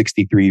over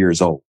 63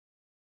 years old.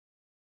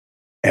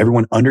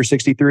 Everyone under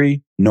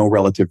 63, no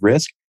relative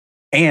risk.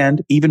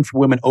 And even for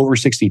women over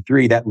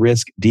 63, that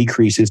risk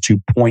decreases to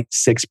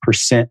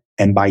 0.6%.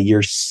 And by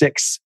year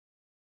six,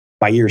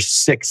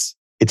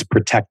 it's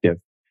protective.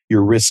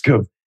 Your risk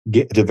of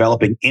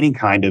developing any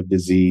kind of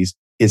disease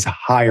is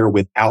higher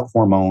without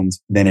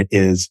hormones than it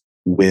is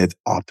with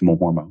optimal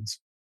hormones.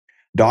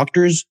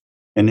 Doctors,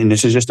 and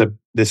this is just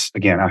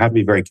again, I have to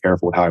be very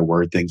careful with how I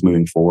word things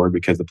moving forward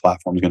because the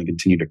platform is going to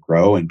continue to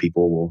grow and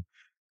people will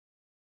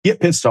get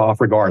pissed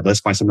off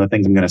regardless by some of the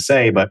things I'm going to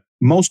say. But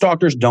most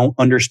doctors don't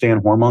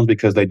understand hormones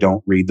because they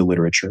don't read the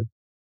literature.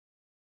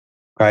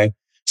 Okay.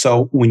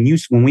 So when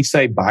we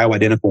say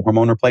bioidentical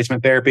hormone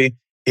replacement therapy,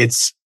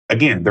 it's,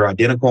 again, they're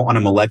identical on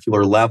a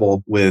molecular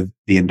level with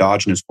the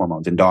endogenous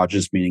hormones.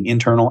 Endogenous meaning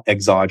internal,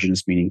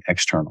 exogenous meaning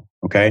external.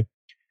 Okay.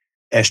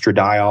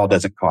 Estradiol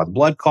doesn't cause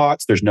blood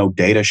clots. There's no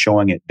data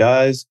showing it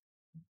does.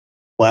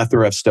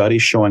 Plethora of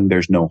studies showing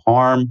there's no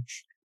harm.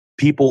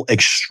 People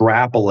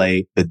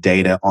extrapolate the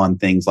data on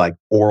things like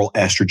oral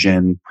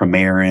estrogen,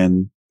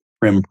 Premarin,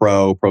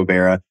 Primpro,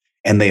 Provera,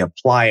 and they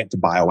apply it to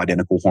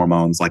bioidentical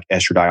hormones like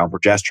estradiol and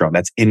progesterone.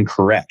 That's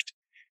incorrect.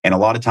 And a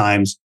lot of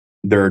times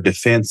their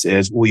defense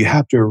is, well, you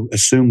have to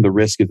assume the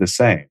risk is the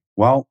same.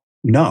 Well,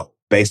 no.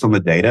 Based on the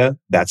data,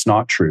 that's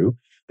not true.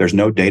 There's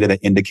no data that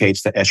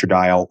indicates that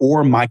estradiol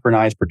or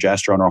micronized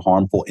progesterone are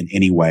harmful in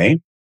any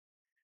way.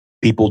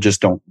 People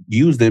just don't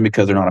use them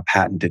because they're not a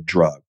patented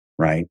drug,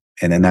 right?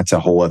 And then that's a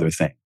whole other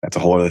thing.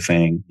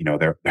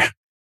 They're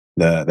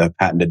the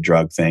patented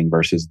drug thing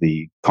versus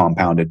the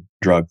compounded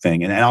drug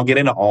thing. And I'll get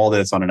into all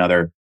this on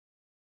another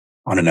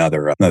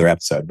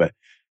episode. But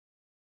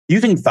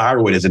using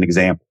thyroid as an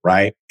example,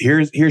 right?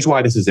 Here's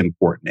why this is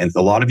important. And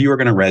a lot of you are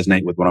going to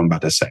resonate with what I'm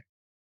about to say.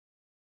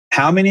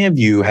 How many of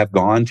you have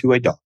gone to a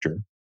doctor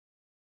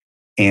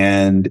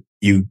and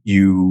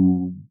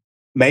you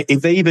may,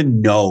 if they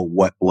even know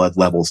what blood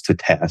levels to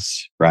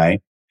test,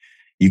 right?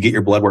 You get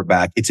your blood work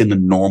back, it's in the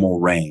normal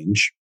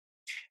range.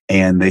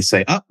 And they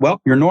say, oh,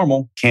 well, you're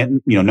normal.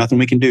 Nothing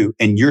we can do.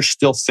 And you're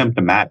still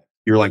symptomatic.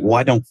 You're like, well,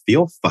 I don't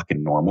feel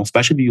fucking normal,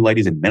 especially for you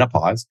ladies in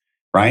menopause,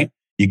 right?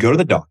 You go to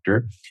the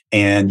doctor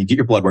and you get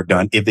your blood work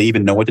done. If they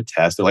even know what to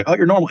test, they're like, oh,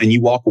 you're normal. And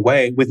you walk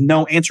away with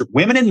no answer.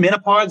 Women in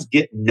menopause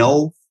get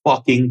no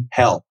fucking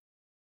help.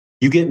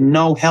 You get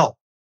no help.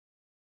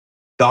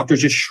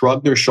 Doctors just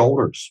shrug their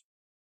shoulders.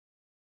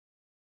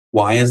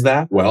 Why is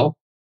that? Well,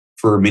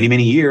 for many,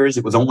 many years,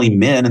 it was only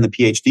men in the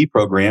PhD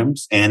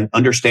programs, and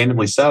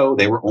understandably so,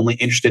 they were only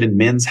interested in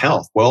men's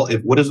health. Well,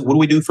 what do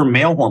we do for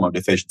male hormone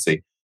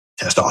deficiency?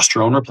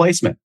 Testosterone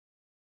replacement.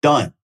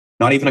 Done.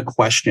 Not even a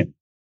question,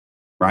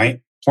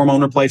 right?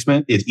 Hormone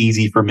replacement is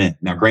easy for men.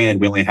 Now,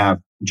 granted, we only have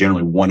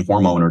generally one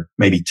hormone or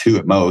maybe two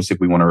at most if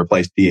we want to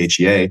replace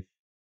DHEA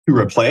to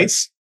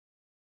replace.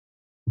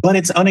 But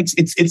it's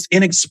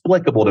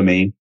inexplicable to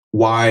me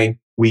why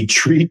we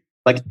treat,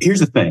 like,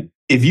 here's the thing.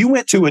 If you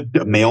went to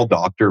a male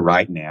doctor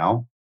right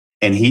now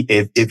and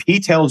if he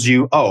tells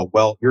you, oh,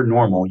 well, you're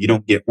normal, you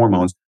don't get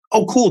hormones.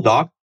 Oh, cool,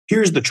 doc.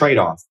 Here's the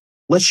trade-off.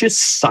 Let's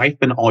just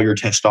siphon all your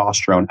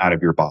testosterone out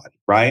of your body,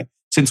 right?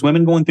 Since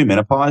women going through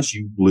menopause,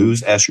 you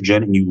lose estrogen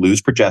and you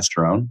lose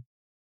progesterone,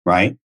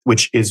 right?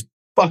 Which is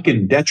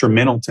fucking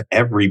detrimental to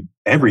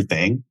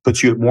everything,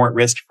 puts you more at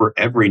risk for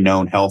every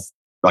known health,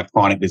 like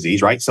chronic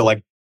disease, right? So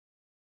like,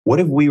 what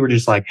if we were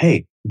just like,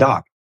 hey,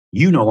 doc,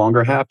 you no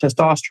longer have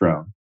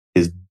testosterone.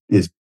 His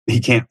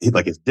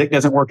dick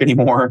doesn't work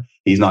anymore.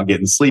 He's not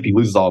getting sleep. He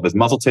loses all of his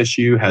muscle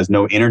tissue, has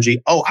no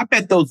energy. Oh, I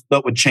bet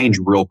that would change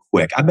real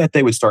quick. I bet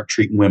they would start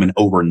treating women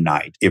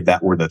overnight if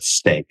that were the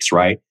stakes,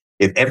 right?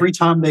 If every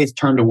time they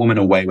turned a woman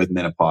away with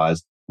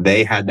menopause,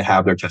 they had to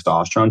have their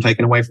testosterone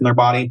taken away from their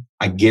body,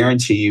 I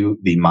guarantee you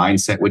the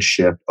mindset would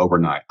shift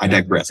overnight. I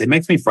digress. It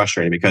makes me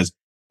frustrated because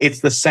it's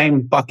the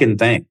same fucking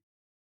thing.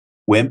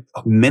 When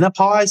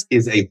menopause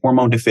is a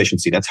hormone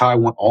deficiency. That's how I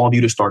want all of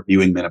you to start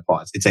viewing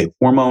menopause. It's a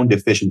hormone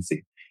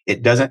deficiency.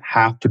 It doesn't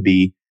have to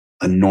be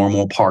a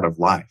normal part of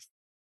life.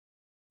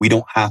 We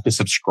don't have to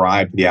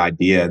subscribe to the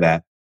idea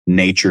that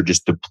nature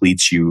just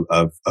depletes you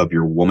of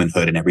your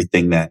womanhood and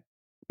everything that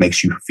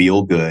makes you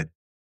feel good.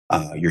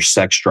 Your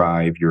sex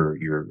drive,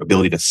 your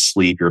ability to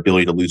sleep, your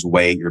ability to lose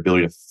weight, your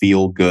ability to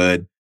feel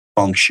good,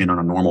 function on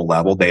a normal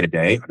level day to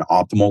day, an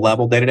optimal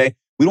level day to day.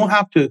 We don't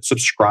have to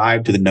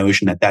subscribe to the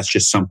notion that that's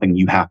just something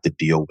you have to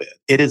deal with.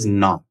 It is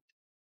not.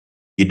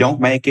 You don't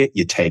make it,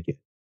 you take it,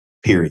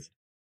 period.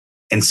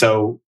 And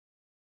so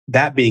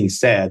that being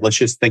said, let's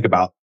just think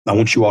about, I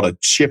want you all to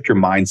shift your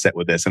mindset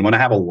with this. I'm going to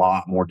have a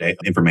lot more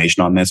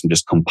information on this. I'm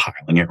just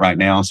compiling it right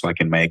now so I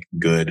can make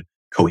good,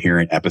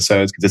 coherent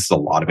episodes because this is a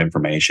lot of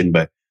information,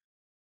 but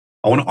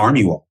I want to arm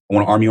you all. I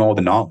want to arm you all with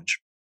the knowledge.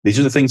 These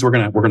are the things we're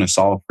going to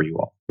solve for you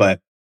all.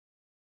 But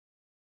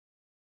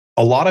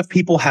a lot of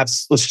people have,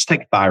 let's just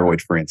take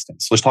thyroid, for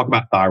instance. Let's talk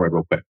about thyroid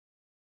real quick.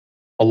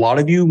 A lot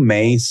of you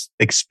may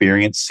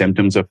experience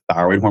symptoms of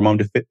thyroid hormone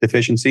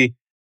deficiency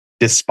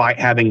despite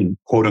having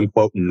quote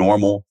unquote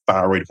normal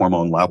thyroid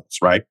hormone levels,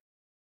 right?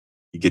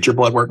 You get your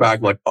blood work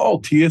back like,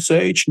 oh,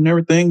 TSH and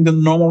everything's in the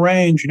normal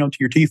range, to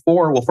your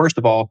T4. Well, first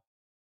of all,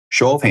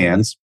 show of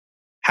hands.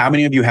 How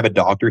many of you have a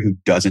doctor who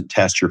doesn't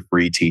test your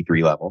free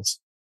T3 levels?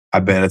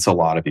 I bet it's a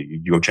lot of you.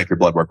 You go check your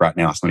blood work right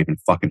now. It's not even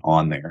fucking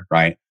on there,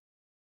 right?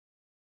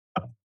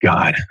 Oh,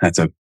 God, that's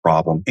a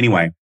problem.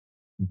 Anyway,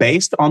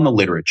 based on the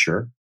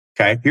literature,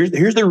 okay,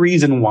 here's the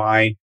reason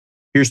why.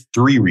 Here's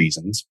 3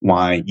 reasons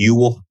why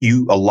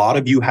a lot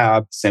of you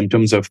have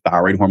symptoms of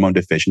thyroid hormone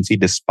deficiency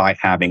despite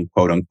having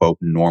quote unquote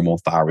normal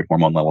thyroid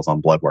hormone levels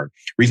on blood work.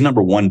 Reason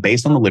number 1,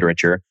 based on the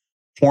literature,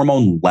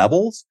 hormone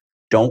levels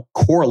don't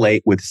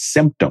correlate with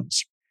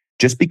symptoms.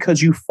 Just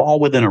because you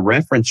fall within a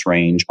reference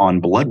range on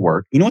blood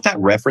work, you know what that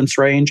reference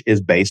range is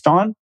based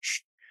on?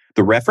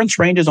 The reference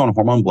ranges on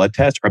hormone blood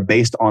tests are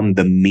based on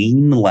the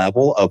mean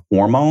level of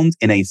hormones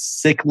in a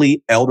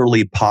sickly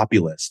elderly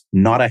populace,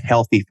 not a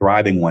healthy,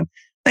 thriving one.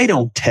 They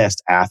don't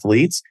test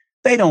athletes.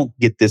 They don't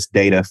get this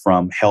data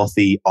from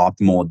healthy,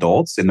 optimal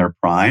adults in their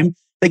prime.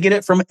 They get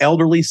it from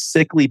elderly,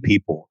 sickly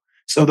people.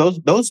 So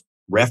those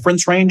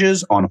reference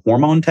ranges on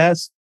hormone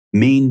tests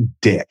mean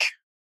dick.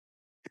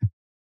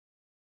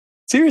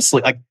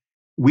 Seriously, like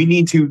we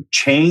need to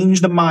change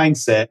the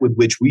mindset with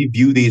which we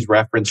view these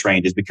reference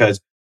ranges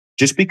because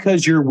just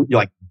because you're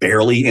like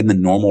barely in the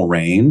normal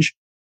range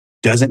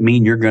doesn't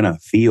mean you're going to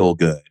feel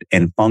good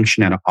and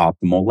function at an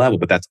optimal level.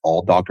 But that's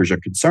all doctors are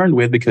concerned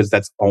with because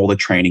that's all the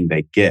training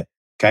they get.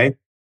 Okay.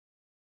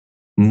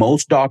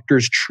 Most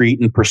doctors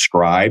treat and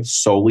prescribe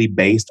solely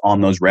based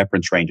on those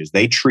reference ranges.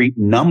 They treat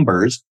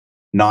numbers,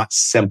 not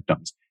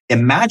symptoms.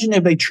 Imagine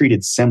if they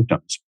treated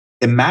symptoms.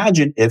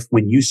 Imagine if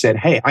when you said,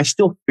 hey, I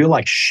still feel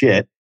like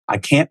shit. I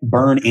can't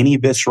burn any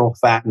visceral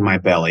fat in my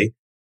belly.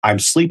 I'm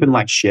sleeping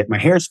like shit. My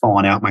hair's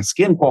falling out. My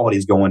skin quality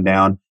is going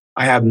down.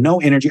 I have no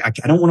energy. I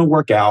don't want to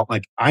work out.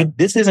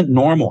 This isn't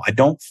normal. I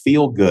don't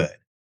feel good.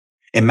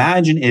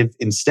 Imagine if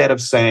instead of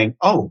saying,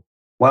 oh,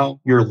 well,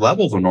 your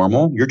levels are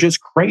normal, you're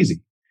just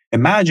crazy.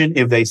 Imagine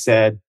if they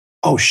said,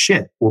 oh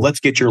shit, well,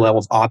 let's get your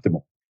levels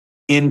optimal.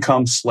 In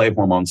comes slave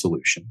hormone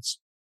solutions.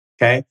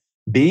 Okay.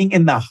 Being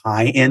in the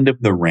high end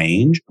of the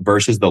range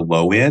versus the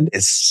low end,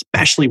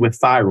 especially with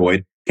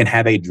thyroid, can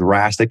have a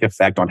drastic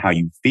effect on how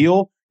you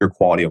feel, your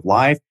quality of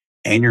life,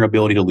 and your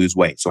ability to lose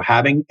weight. So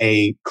having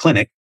a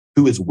clinic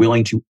who is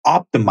willing to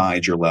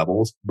optimize your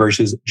levels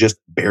versus just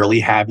barely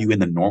have you in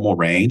the normal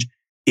range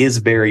is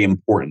very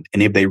important.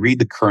 And if they read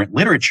the current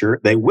literature,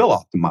 they will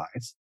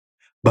optimize.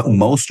 But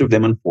most of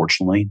them,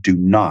 unfortunately, do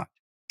not.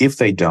 If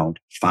they don't,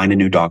 find a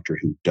new doctor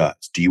who does.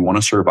 Do you want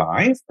to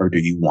survive or do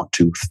you want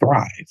to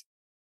thrive?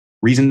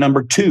 Reason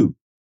number 2,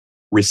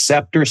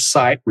 receptor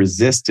site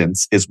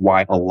resistance is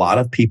why a lot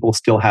of people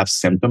still have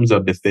symptoms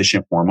of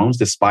deficient hormones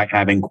despite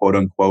having quote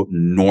unquote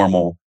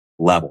normal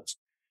levels.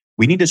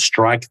 We need to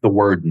strike the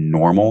word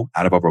normal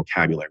out of our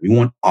vocabulary. We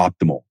want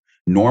optimal.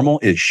 Normal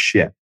is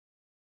shit.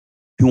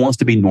 Who wants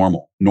to be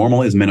normal?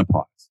 Normal is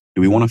menopause.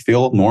 Do we want to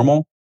feel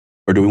normal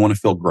or do we want to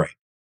feel great?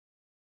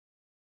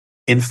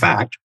 In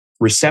fact,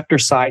 receptor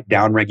site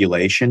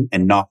downregulation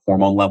and not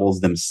hormone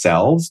levels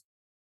themselves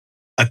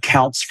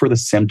accounts for the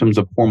symptoms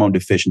of hormone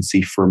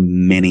deficiency for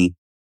many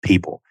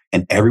people.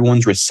 And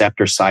everyone's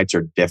receptor sites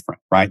are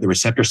different, right? The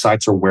receptor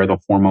sites are where the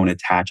hormone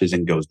attaches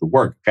and goes to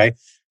work, okay?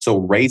 So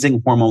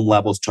raising hormone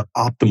levels to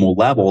optimal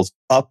levels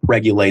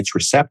upregulates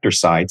receptor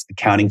sites,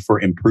 accounting for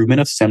improvement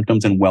of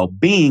symptoms and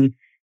well-being,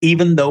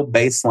 even though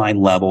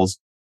baseline levels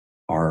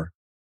are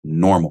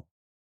normal.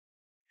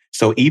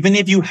 So even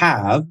if you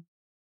have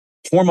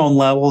hormone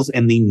levels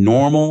in the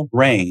normal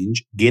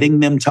range, getting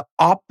them to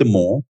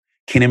optimal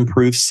can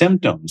improve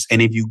symptoms.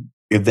 And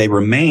if they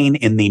remain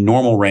in the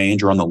normal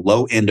range or on the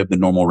low end of the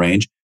normal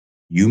range,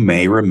 you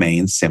may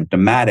remain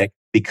symptomatic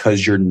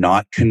because you're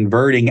not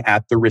converting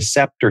at the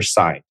receptor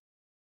site.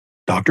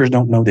 Doctors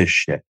don't know this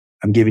shit.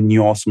 I'm giving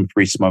you all some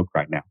free smoke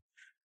right now.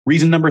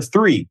 Reason number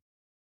 3,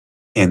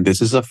 and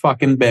this is a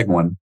fucking big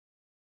one,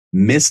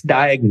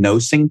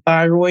 misdiagnosing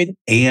thyroid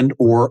and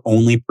or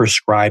only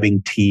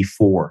prescribing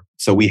T4.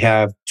 So we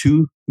have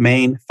 2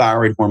 main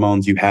thyroid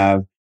hormones. You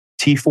have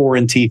T4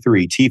 and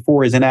T3.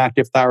 T4 is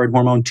inactive thyroid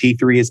hormone.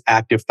 T3 is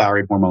active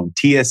thyroid hormone.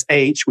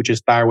 TSH, which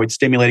is thyroid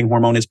stimulating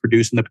hormone, is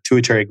produced in the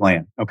pituitary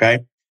gland. Okay.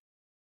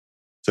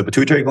 So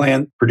pituitary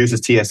gland produces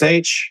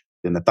TSH,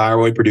 then the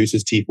thyroid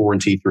produces T4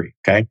 and T3.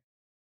 Okay.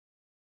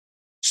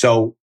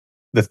 So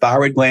the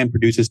thyroid gland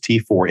produces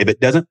T4. If it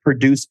doesn't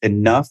produce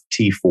enough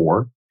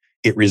T4,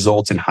 it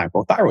results in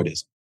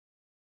hypothyroidism,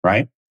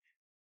 right?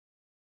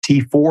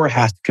 T4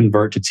 has to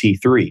convert to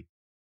T3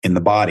 in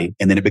the body,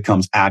 and then it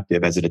becomes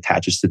active as it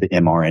attaches to the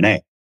mRNA.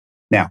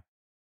 Now,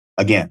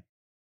 again,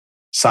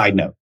 side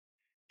note,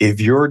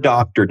 if your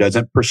doctor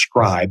doesn't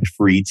prescribe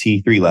free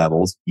T3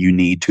 levels, you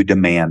need to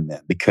demand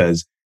them,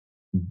 because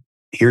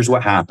here's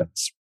what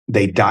happens.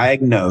 They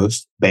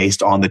diagnose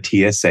based on the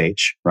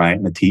TSH, right?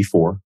 And the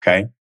T4,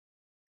 okay?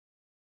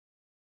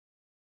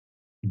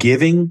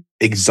 Giving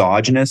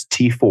exogenous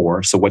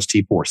T4. So what's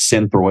T4?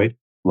 Synthroid,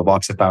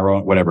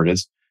 levoxythyroid, whatever it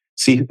is.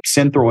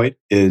 Synthroid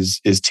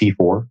is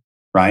T4,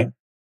 right?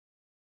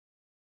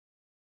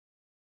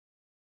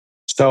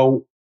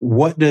 So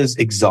what does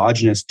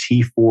exogenous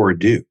T4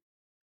 do?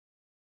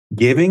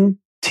 Giving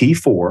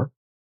T4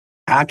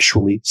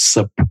 actually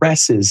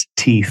suppresses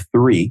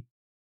T3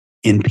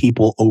 in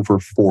people over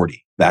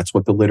 40. That's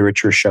what the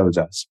literature shows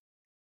us,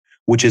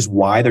 which is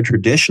why the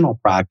traditional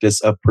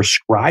practice of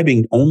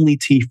prescribing only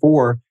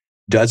T4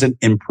 doesn't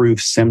improve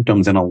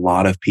symptoms in a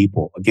lot of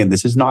people. Again,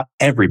 this is not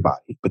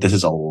everybody, but this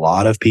is a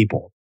lot of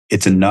people.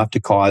 It's enough to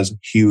cause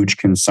huge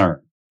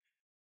concern.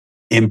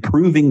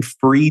 Improving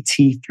free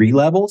T3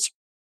 levels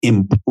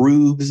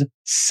improves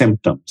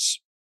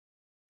symptoms.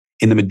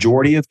 In the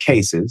majority of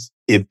cases,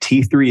 if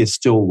T3 is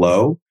still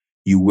low,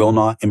 you will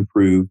not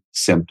improve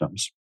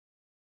symptoms.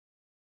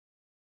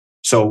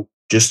 So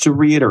just to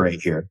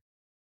reiterate here,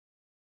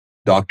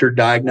 doctor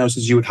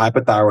diagnoses you with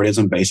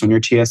hypothyroidism based on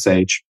your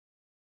TSH.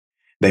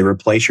 They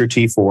replace your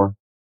T4.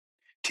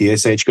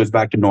 TSH goes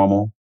back to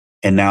normal.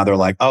 And now they're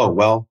like, oh,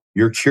 well,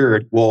 you're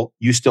cured. Well,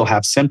 you still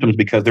have symptoms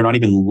because they're not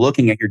even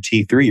looking at your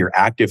T3, your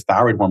active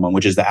thyroid hormone,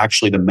 which is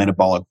actually the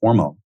metabolic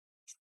hormone.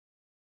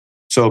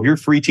 So if your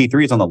free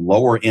T3 is on the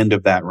lower end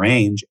of that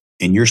range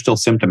and you're still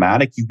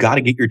symptomatic, you got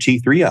to get your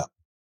T3 up.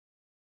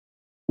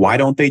 Why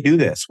don't they do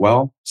this?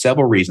 Well,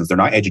 several reasons. They're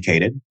not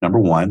educated. Number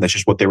one, that's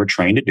just what they were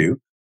trained to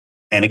do.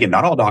 And again,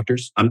 not all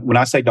doctors. When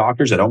I say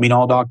doctors, I don't mean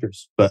all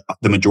doctors, but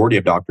the majority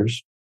of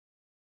doctors,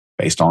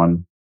 based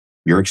on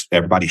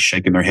everybody's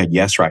shaking their head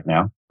yes right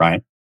now,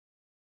 right?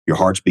 Your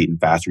heart's beating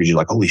faster because you're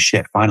like, holy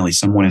shit, finally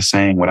someone is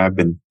saying what I've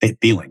been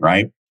feeling,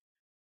 right?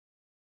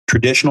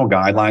 Traditional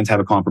guidelines have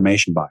a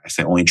confirmation bias.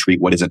 They only treat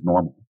what isn't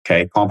normal.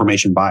 Okay.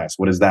 Confirmation bias.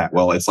 What is that?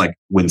 Well, it's like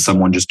when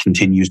someone just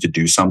continues to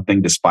do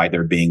something despite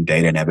there being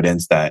data and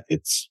evidence that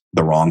it's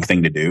the wrong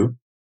thing to do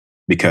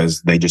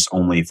because they just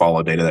only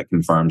follow data that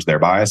confirms their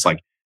bias.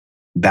 Like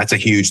that's a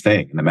huge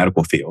thing in the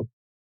medical field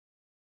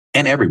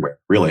and everywhere,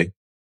 really.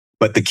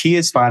 But the key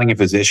is finding a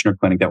physician or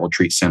clinic that will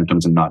treat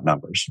symptoms and not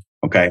numbers.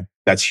 Okay.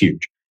 That's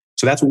huge.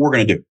 So that's what we're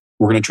going to do.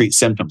 We're going to treat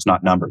symptoms,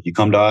 not numbers. You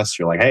come to us,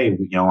 you're like, hey,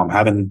 I'm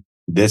having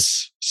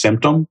this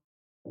symptom.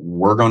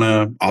 We're going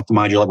to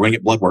optimize your level. We're going to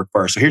get blood work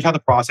first. So here's how the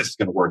process is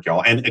going to work,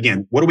 y'all. And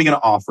again, what are we going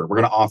to offer? We're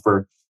going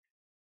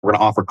to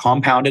offer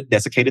compounded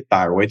desiccated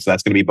thyroid. So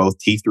that's going to be both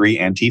T3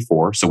 and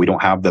T4. So we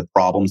don't have the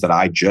problems that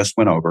I just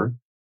went over,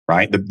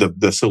 right?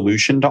 The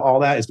solution to all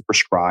that is to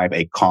prescribe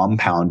a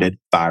compounded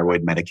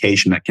thyroid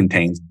medication that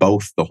contains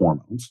both the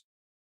hormones,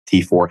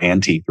 T4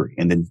 and T3,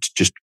 and then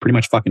just pretty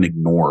much fucking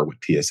ignore what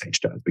TSH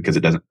does because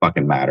it doesn't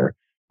fucking matter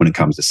when it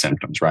comes to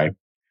symptoms, right?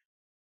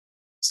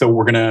 So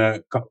we're going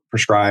to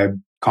prescribe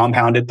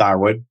compounded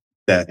thyroid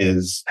that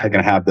is going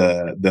to have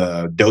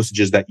the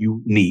dosages that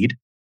you need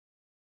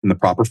in the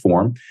proper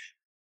form.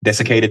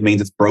 Desiccated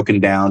means it's broken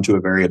down to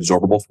a very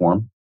absorbable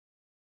form,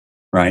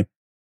 right?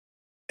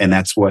 And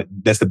that's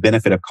the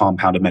benefit of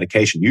compounded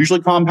medication.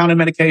 Usually compounded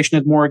medication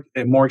is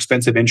more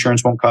expensive.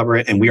 Insurance won't cover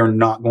it. And we are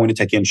not going to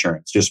take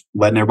insurance. Just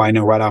letting everybody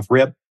know right off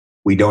rip.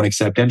 We don't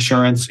accept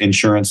insurance.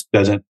 Insurance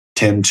doesn't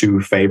tend to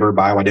favor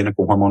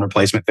bioidentical hormone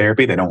replacement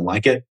therapy. They don't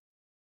like it.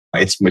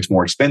 It's much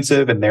more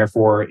expensive, and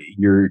therefore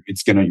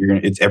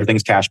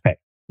everything's cash pay.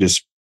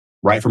 Just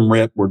right from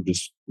rip, we're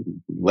just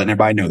letting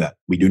everybody know that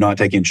we do not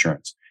take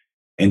insurance.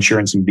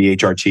 Insurance and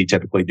BHRT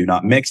typically do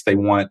not mix. They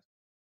want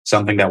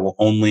something that will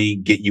only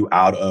get you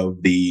out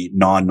of the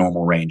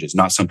non-normal ranges,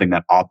 not something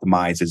that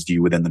optimizes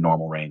you within the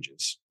normal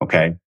ranges.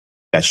 Okay.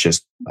 That's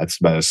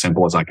about as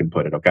simple as I can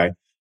put it. Okay.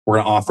 We're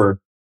going to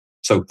offer,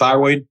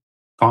 thyroid,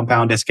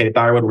 compound desiccated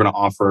thyroid. We're going to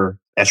offer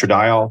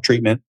estradiol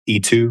treatment,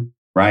 E2,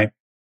 right?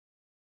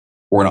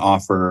 We're going to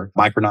offer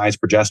micronized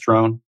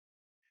progesterone.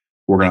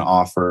 We're going to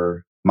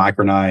offer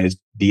micronized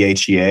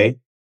DHEA.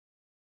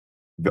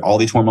 All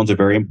these hormones are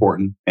very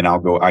important. And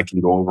I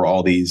can go over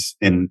all these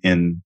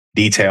in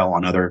detail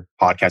on other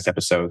podcast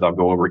episodes. I'll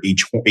go over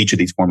each of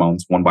these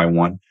hormones one by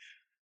one.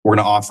 We're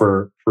going to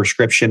offer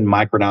prescription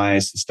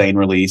micronized sustained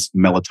release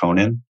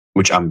melatonin,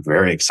 which I'm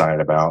very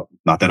excited about.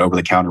 Not that over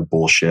the counter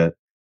bullshit.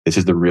 This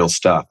is the real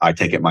stuff. I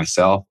take it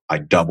myself. I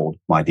doubled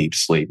my deep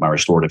sleep, my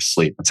restorative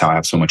sleep. That's how I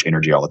have so much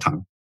energy all the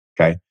time.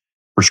 Okay.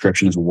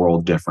 Prescription is a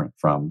world different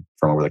from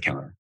over the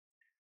counter.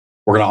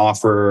 We're going to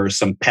offer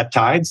some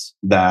peptides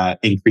that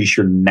increase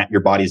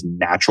your body's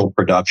natural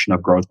production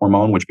of growth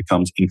hormone, which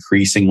becomes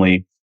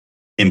increasingly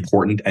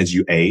important as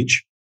you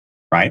age,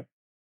 right?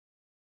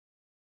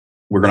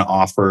 We're going to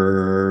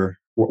offer,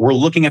 we're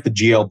looking at the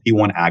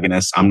GLP-1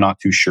 agonists. I'm not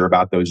too sure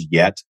about those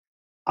yet.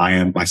 I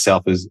am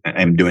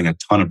doing a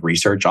ton of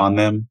research on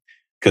them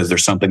because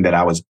there's something that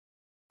I was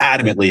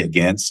adamantly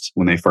against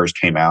when they first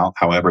came out.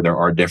 However, there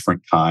are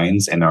different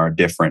kinds and there are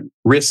different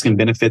risks and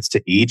benefits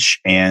to each.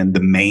 And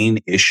the main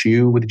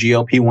issue with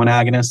GLP-1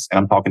 agonists, and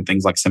I'm talking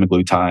things like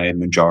semaglutide,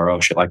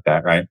 Mounjaro, shit like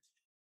that, right?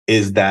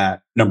 Is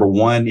that number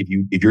one,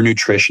 if your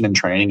nutrition and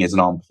training isn't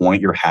on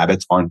point, your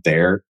habits aren't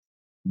there,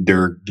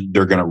 they're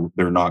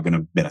not gonna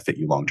benefit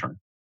you long term.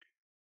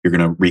 You're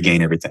gonna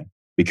regain everything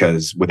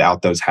because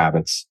without those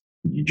habits,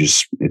 you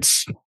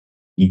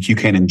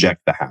can't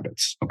inject the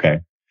habits, okay?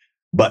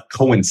 But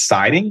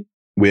coinciding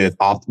with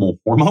optimal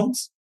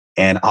hormones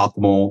and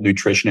optimal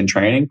nutrition and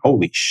training,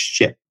 holy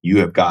shit,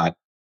 you got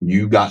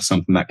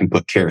something that can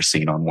put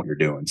kerosene on what you're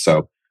doing.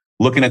 So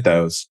looking at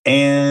those,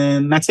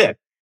 and that's it.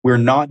 We're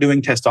not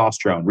doing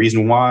testosterone.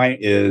 Reason why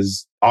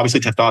is obviously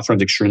testosterone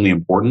is extremely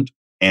important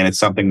and it's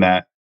something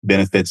that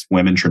benefits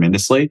women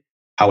tremendously.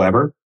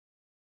 However,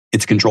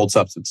 it's a controlled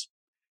substance.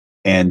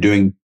 And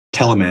doing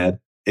telemed,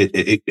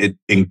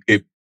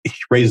 it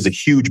raises a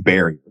huge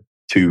barrier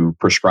to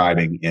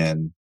prescribing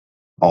in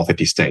all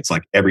 50 states.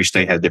 Like every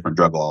state has different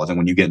drug laws. And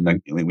when you get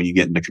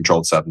into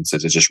controlled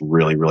substances, it's just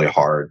really, really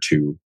hard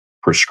to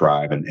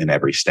prescribe in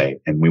every state.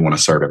 And we want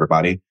to serve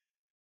everybody.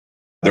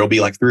 There'll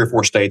be like 3 or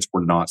 4 states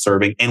we're not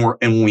serving. And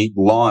when we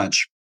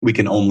launch, we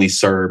can only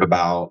serve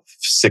about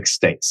 6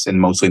 states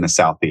and mostly in the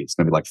Southeast,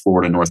 maybe like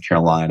Florida, North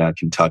Carolina,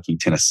 Kentucky,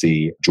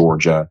 Tennessee,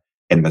 Georgia,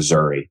 and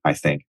Missouri, I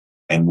think.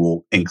 And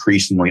we'll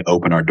increasingly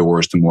open our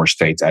doors to more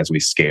states as we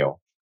scale.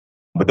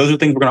 But those are the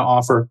things we're going to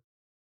offer.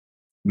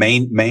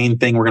 Main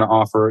thing we're going to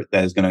offer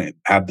that is going to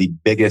have the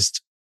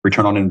biggest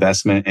return on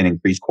investment and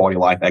increase quality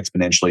of life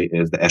exponentially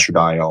is the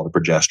estradiol, the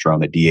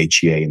progesterone, the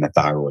DHEA, and the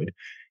thyroid.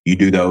 You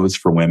do those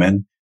for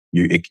women,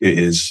 it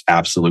is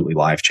absolutely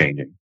life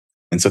changing.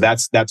 And so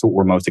that's what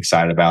we're most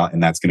excited about,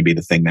 and that's going to be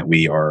the thing that I'm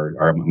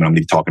going to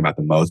be talking about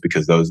the most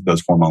because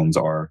those hormones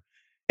are.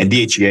 And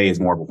DHEA is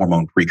more of a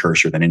hormone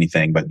precursor than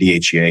anything, but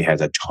DHEA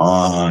has a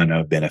ton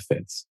of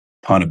benefits.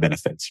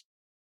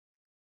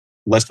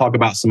 Let's talk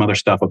about some other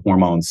stuff with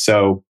hormones.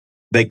 So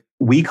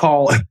we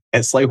call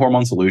at Slay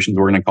Hormone Solutions,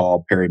 we're going to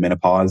call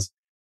perimenopause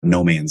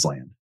no man's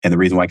land. And the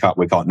reason why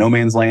we call it no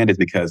man's land is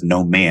because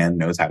no man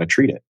knows how to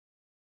treat it,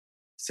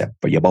 except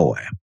for your boy,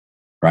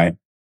 right?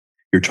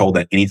 You're told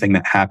that anything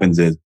that happens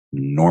is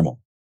normal,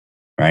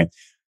 right?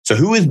 So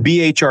who is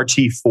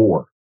BHRT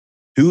for?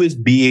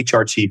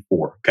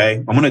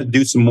 Okay. I'm going to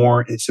do some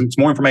more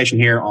information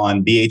here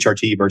on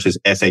BHRT versus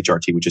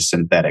SHRT, which is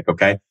synthetic.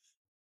 Okay.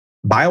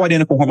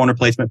 Bioidentical hormone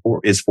replacement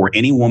is for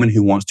any woman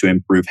who wants to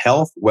improve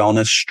health,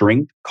 wellness,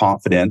 strength,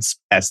 confidence,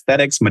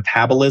 aesthetics,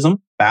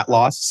 metabolism, fat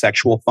loss,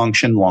 sexual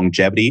function,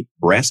 longevity,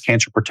 breast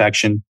cancer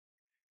protection,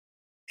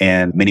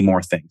 and many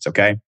more things.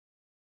 Okay.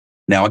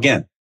 Now,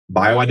 again,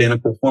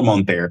 bioidentical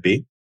hormone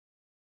therapy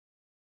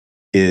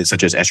is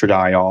such as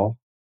estradiol,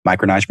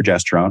 micronized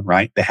progesterone,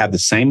 right? They have the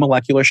same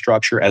molecular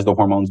structure as the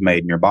hormones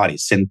made in your body.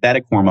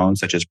 Synthetic hormones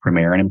such as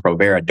Premarin and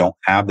Provera don't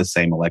have the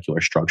same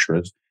molecular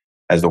structures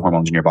as the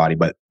hormones in your body,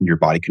 but your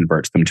body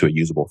converts them to a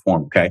usable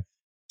form, okay?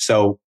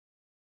 So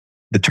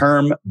The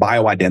term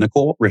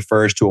bioidentical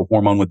refers to a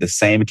hormone with the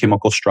same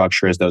chemical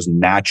structure as those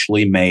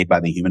naturally made by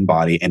the human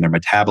body, and they're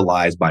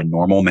metabolized by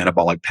normal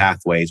metabolic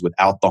pathways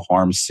without the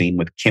harms seen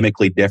with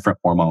chemically different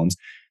hormones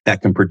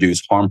that can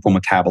produce harmful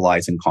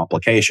metabolites and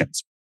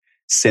complications.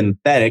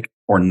 Synthetic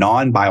or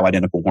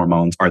non-bioidentical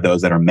hormones are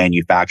those that are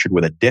manufactured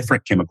with a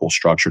different chemical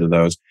structure to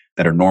those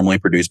that are normally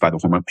produced by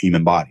the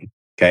human body.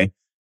 Okay.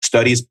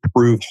 Studies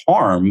prove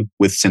harm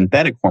with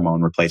synthetic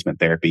hormone replacement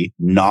therapy,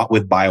 not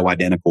with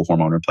bioidentical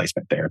hormone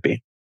replacement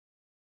therapy.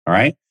 All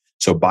right.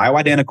 So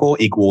bioidentical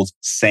equals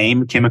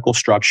same chemical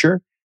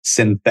structure.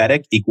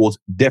 Synthetic equals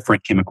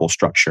different chemical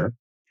structure.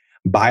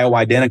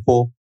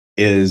 Bioidentical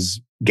is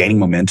gaining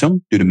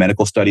momentum due to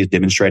medical studies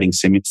demonstrating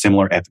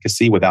similar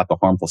efficacy without the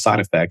harmful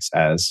side effects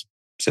as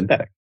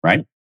synthetic,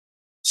 right?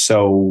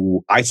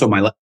 So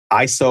isomolecular,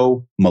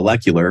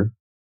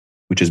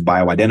 which is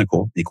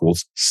bioidentical,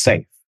 equals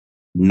safe.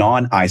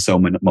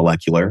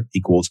 Non-isomolecular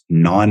equals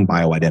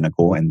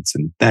non-bioidentical, and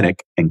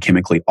synthetic and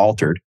chemically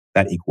altered,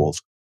 that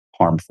equals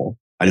harmful.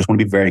 I just want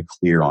to be very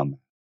clear on that,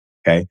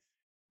 okay?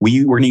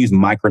 We're going to use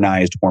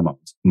micronized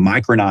hormones.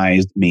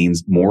 Micronized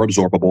means more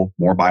absorbable,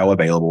 more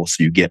bioavailable,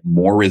 so you get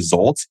more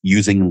results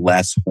using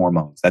less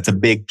hormones. That's a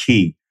big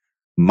key.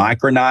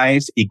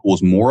 Micronized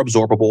equals more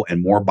absorbable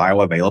and more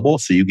bioavailable,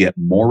 so you get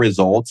more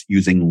results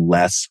using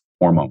less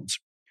hormones.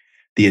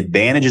 The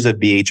advantages of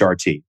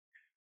BHRT: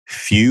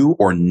 few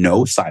or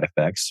no side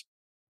effects,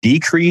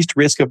 decreased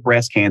risk of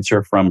breast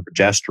cancer from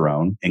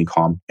progesterone in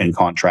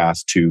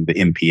contrast to the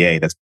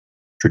MPA that's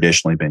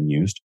traditionally been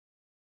used,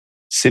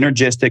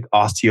 synergistic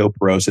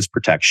osteoporosis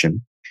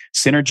protection,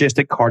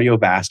 synergistic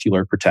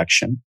cardiovascular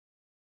protection,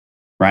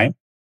 right?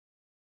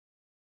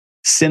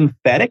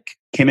 Synthetic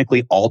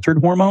chemically altered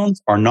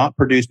hormones are not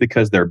produced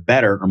because they're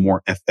better or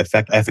more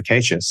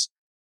efficacious.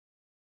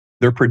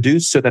 They're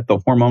produced so that the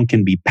hormone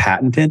can be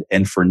patented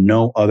and for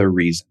no other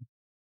reason.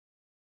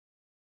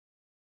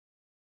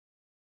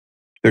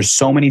 There's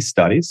so many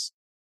studies,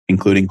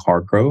 including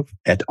Hargrove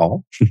et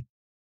al.,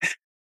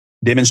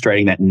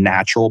 demonstrating that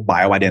natural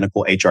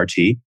bioidentical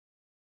HRT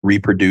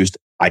reproduced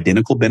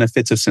identical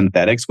benefits of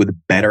synthetics with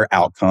better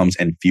outcomes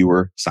and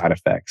fewer side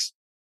effects.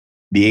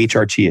 The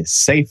HRT is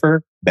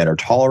safer, better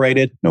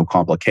tolerated, no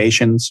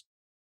complications.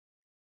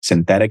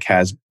 Synthetic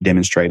has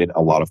demonstrated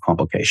a lot of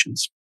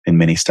complications in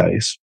many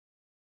studies.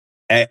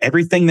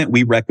 Everything that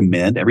we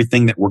recommend,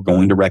 everything that we're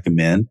going to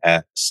recommend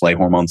at Slay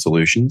Hormone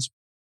Solutions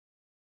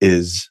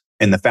is,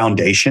 in the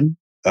foundation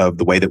of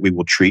the way that we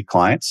will treat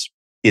clients,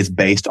 is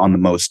based on the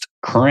most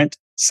current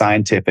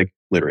scientific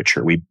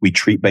literature. We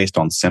treat based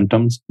on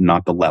symptoms,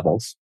 not the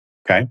levels.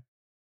 Okay.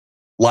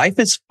 Life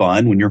is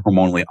fun when you're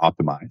hormonally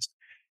optimized.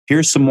 Here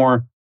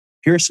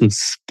are some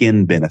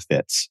skin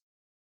benefits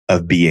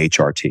of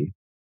BHRT.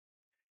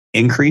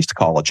 Increased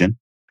collagen,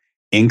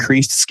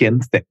 increased skin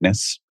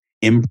thickness,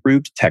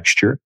 improved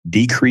texture,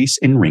 decrease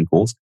in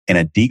wrinkles, and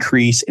a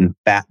decrease in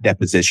fat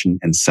deposition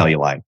and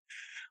cellulite.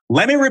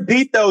 Let me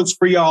repeat those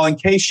for y'all in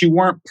case you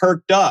weren't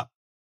perked up.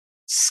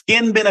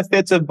 Skin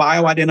benefits of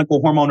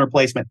bioidentical hormone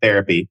replacement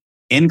therapy: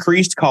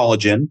 increased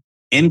collagen,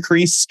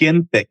 increased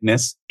skin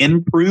thickness,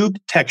 improved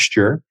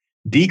texture,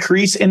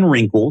 decrease in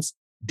wrinkles,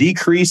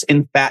 decrease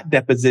in fat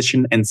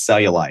deposition and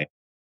cellulite.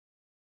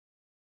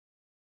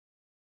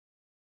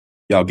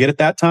 Y'all get it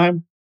that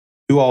time?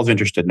 Who all's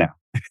interested now?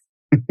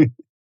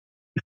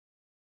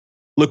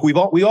 Look, we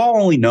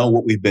all only know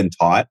what we've been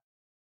taught.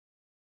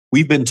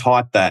 We've been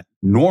taught that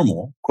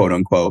normal, quote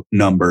unquote,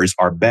 numbers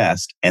are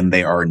best, and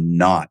they are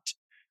not.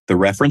 The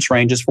reference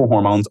ranges for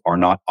hormones are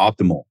not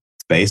optimal.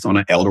 It's based on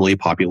an elderly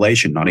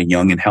population, not a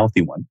young and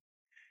healthy one.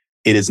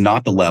 It is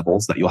not the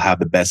levels that you'll have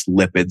the best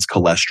lipids,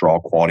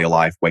 cholesterol, quality of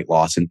life, weight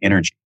loss, and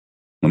energy.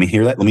 Let me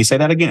hear that. Let me say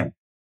that again.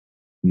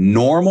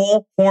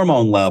 Normal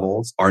hormone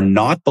levels are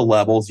not the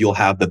levels you'll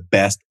have the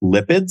best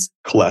lipids,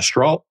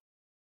 cholesterol,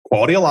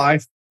 quality of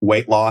life,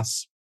 weight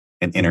loss,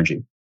 and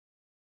energy.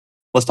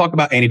 Let's talk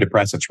about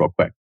antidepressants real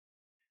quick.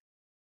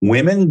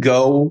 Women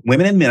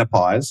in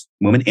menopause,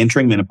 women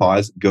entering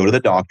menopause go to the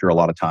doctor a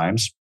lot of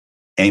times,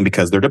 and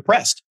because they're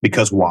depressed.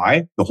 Because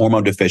why? The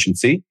hormone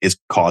deficiency is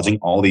causing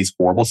all these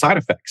horrible side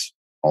effects,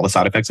 all the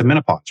side effects of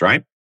menopause,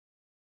 right?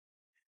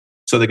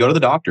 So they go to the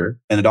doctor,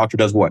 and the doctor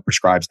does what?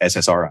 Prescribes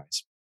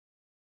SSRIs.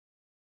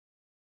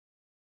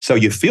 So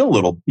you feel a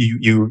little,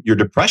 your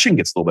depression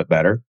gets a little bit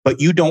better, but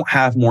you don't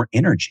have more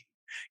energy.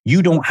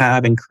 You don't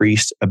have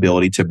increased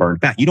ability to burn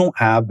fat. You don't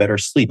have better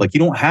sleep. Like, you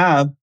don't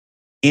have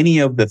any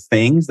of the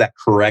things that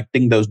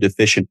correcting those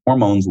deficient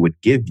hormones would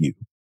give you.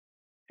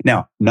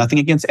 Now, nothing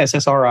against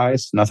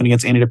SSRIs, nothing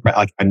against antidepressants.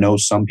 Like, I know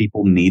some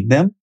people need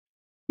them,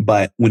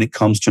 but when it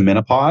comes to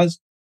menopause,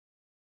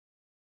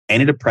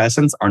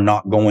 antidepressants are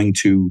not going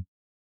to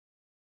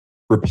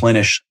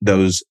replenish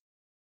those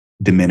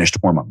diminished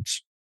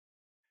hormones.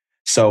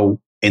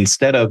 So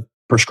instead of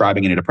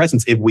prescribing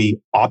antidepressants, if we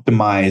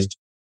optimized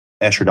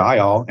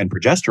estradiol and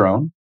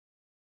progesterone,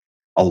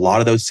 a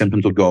lot of those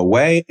symptoms would go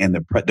away and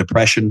the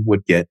depression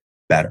would get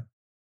better.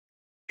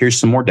 Here's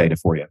some more data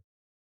for you.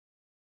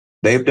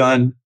 They've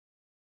done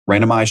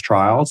randomized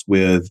trials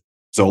with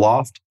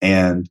Zoloft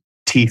and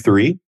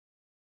T3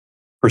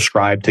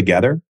 prescribed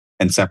together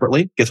and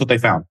separately, guess what they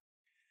found?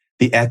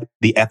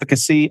 The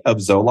efficacy of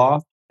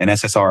Zoloft and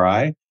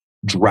SSRI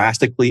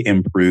drastically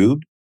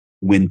improved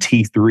when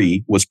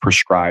T3 was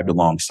prescribed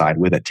alongside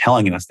with it,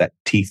 telling us that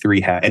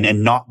T3 had,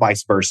 and not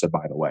vice versa,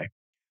 by the way,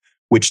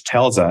 which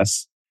tells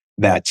us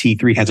that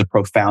T3 has a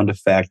profound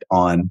effect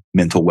on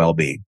mental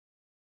well-being.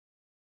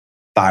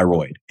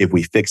 Thyroid. If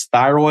we fix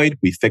thyroid,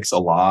 we fix a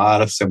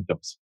lot of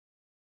symptoms.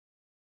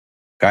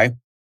 Okay?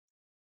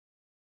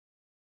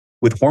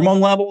 With hormone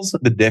levels,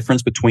 the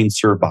difference between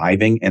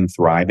surviving and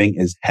thriving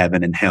is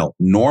heaven and hell.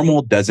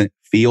 Normal doesn't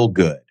feel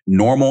good.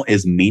 Normal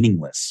is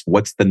meaningless.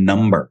 What's the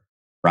number,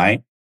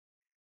 right?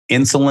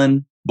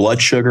 Insulin,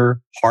 blood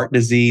sugar, heart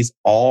disease,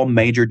 all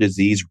major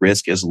disease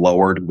risk is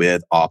lowered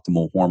with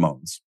optimal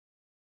hormones.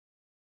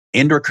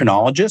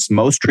 Endocrinologists,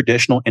 most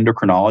traditional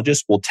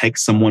endocrinologists will take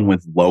someone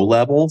with low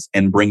levels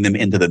and bring them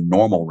into the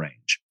normal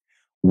range.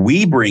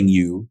 We bring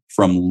you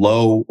from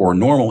low or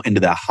normal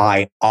into the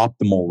high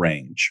optimal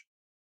range.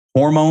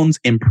 Hormones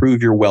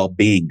improve your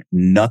well-being.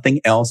 Nothing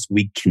else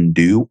we can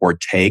do or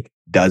take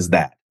does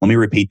that. Let me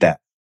repeat that.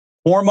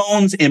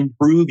 Hormones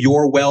improve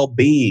your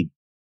well-being.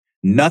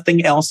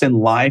 Nothing else in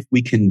life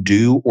we can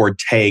do or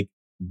take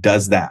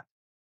does that.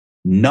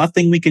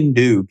 Nothing we can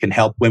do can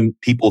help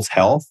people's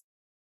health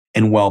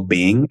and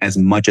well-being as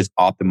much as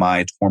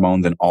optimized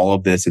hormones, and all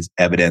of this is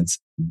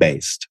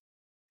evidence-based.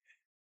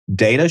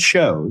 Data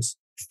shows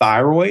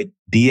thyroid,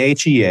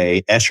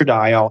 DHEA,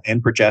 estradiol,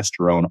 and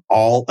progesterone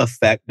all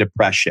affect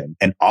depression,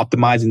 and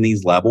optimizing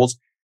these levels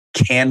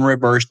can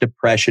reverse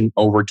depression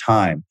over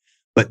time.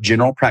 But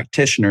general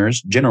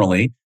practitioners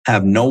generally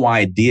have no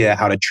idea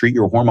how to treat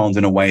your hormones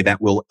in a way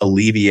that will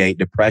alleviate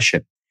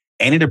depression.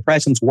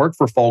 Antidepressants work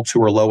for folks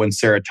who are low in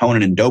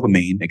serotonin and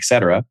dopamine,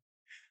 etc.,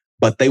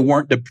 but they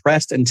weren't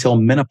depressed until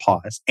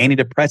menopause.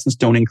 Antidepressants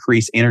don't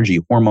increase energy.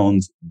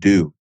 Hormones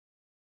do.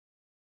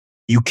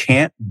 You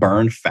can't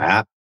burn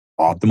fat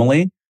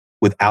optimally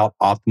without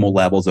optimal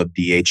levels of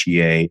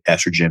DHEA,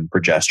 estrogen,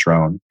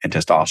 progesterone, and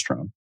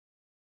testosterone.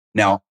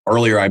 Now,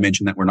 earlier I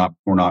mentioned that we're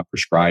not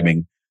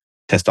prescribing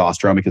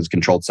testosterone because it's a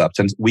controlled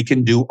substance. We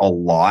can do a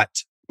lot.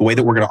 The way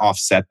that we're going to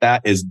offset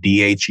that is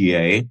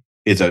DHEA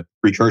is a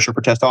precursor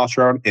for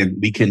testosterone, and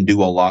we can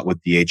do a lot with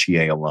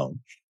DHEA alone.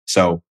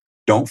 So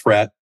don't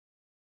fret.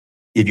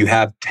 If you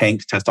have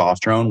tanked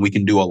testosterone, we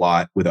can do a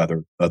lot with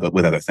other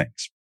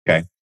things.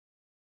 Okay.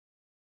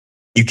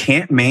 You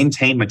can't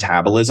maintain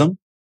metabolism.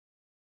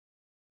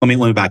 Let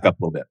me back up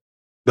a little bit.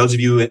 Those of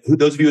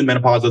you in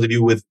menopause, those of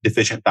you with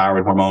deficient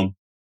thyroid hormone,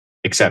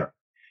 etc.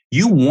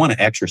 You want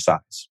to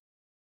exercise,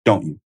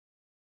 don't you?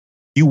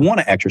 You want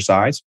to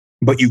exercise,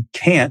 but you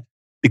can't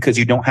because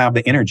you don't have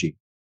the energy.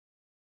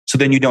 So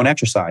then you don't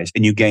exercise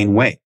and you gain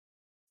weight.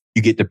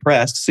 You get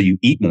depressed, so you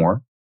eat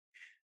more,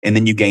 and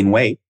then you gain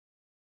weight.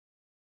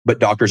 But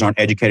doctors aren't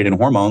educated in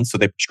hormones, so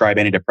they prescribe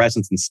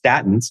antidepressants and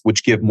statins,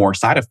 which give more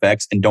side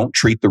effects and don't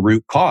treat the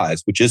root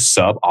cause, which is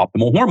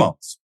suboptimal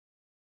hormones.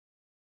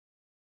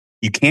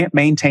 You can't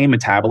maintain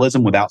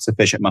metabolism without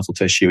sufficient muscle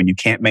tissue, and you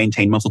can't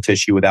maintain muscle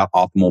tissue without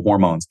optimal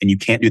hormones, and you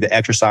can't do the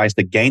exercise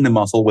to gain the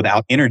muscle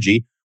without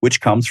energy,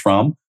 which comes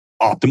from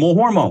optimal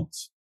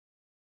hormones.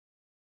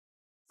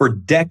 For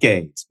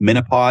decades,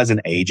 menopause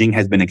and aging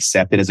has been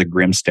accepted as a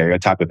grim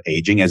stereotype of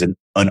aging as an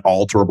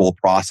unalterable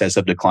process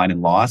of decline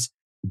and loss.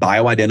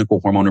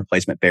 Bioidentical hormone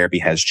replacement therapy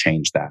has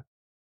changed that.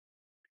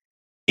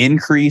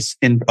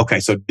 Okay,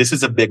 so this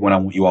is a big one I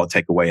want you all to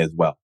take away as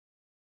well.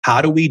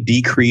 How do we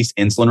decrease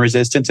insulin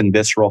resistance and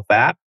visceral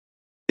fat?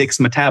 Fix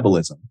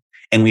metabolism.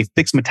 And we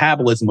fix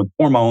metabolism with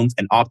hormones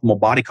and optimal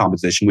body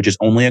composition, which is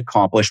only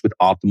accomplished with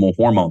optimal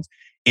hormones.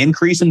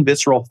 Increase in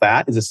visceral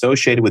fat is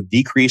associated with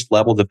decreased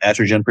levels of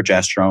estrogen,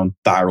 progesterone,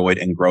 thyroid,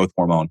 and growth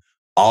hormone.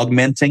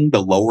 Augmenting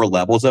the lower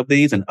levels of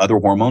these and other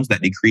hormones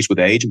that decrease with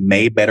age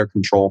may better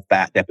control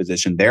fat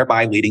deposition,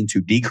 thereby leading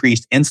to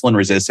decreased insulin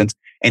resistance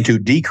and to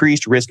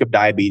decreased risk of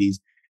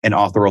diabetes and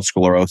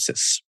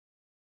atherosclerosis.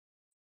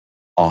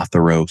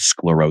 There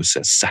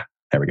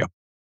we go.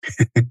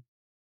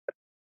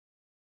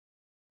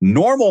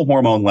 Normal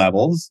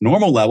levels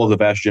of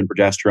estrogen,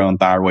 progesterone,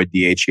 thyroid,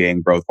 DHEA,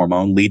 and growth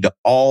hormone lead to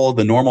all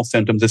the normal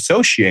symptoms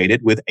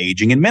associated with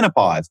aging and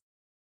menopause.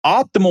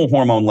 Optimal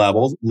hormone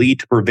levels lead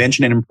to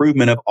prevention and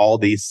improvement of all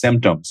these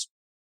symptoms.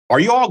 Are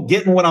you all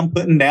getting what I'm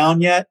putting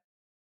down yet?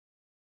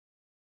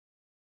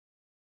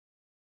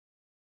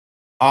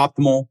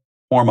 Optimal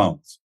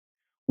hormones.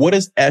 What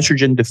does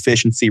estrogen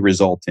deficiency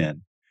result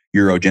in?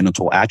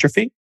 Urogenital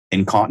atrophy,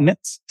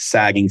 incontinence,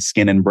 sagging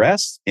skin and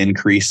breasts,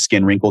 increased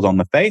skin wrinkles on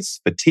the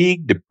face,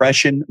 fatigue,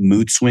 depression,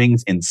 mood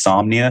swings,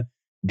 insomnia,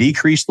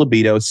 decreased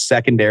libido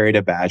secondary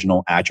to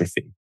vaginal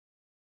atrophy.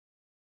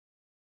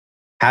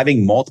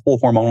 Having multiple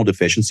hormonal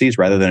deficiencies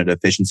rather than a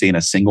deficiency in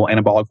a single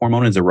anabolic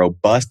hormone is a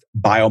robust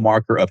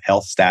biomarker of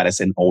health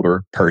status in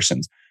older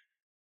persons.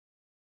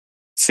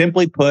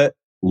 Simply put,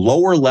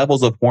 lower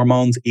levels of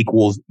hormones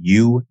equals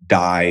you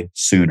die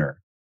sooner.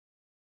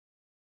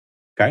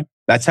 Okay?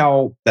 That's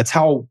how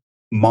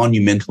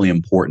monumentally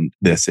important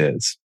this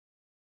is.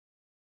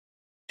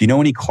 Do you know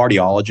any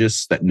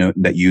cardiologists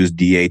that use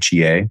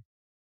DHEA?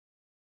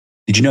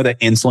 Did you know that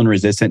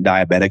insulin-resistant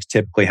diabetics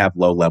typically have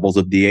low levels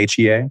of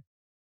DHEA?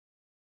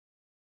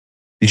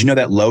 Did you know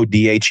that low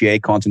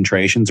DHEA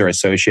concentrations are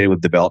associated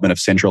with development of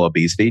central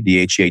obesity?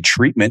 DHEA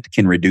treatment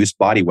can reduce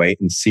body weight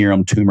and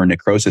serum tumor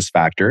necrosis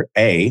factor,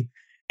 A,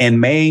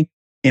 and may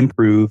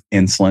improve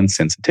insulin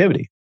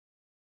sensitivity.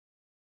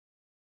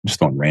 Just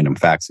throwing random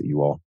facts at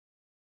you all.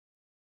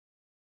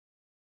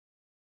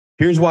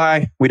 Here's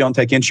why we don't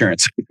take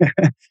insurance.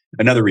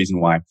 Another reason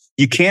why.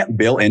 You can't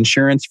bill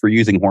insurance for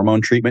using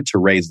hormone treatment to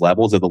raise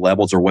levels if the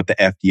levels are what the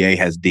FDA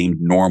has deemed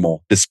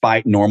normal,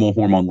 despite normal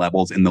hormone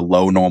levels in the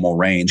low normal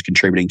range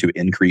contributing to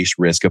increased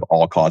risk of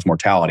all-cause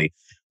mortality.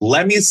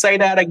 Let me say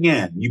that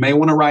again. You may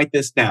want to write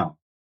this down.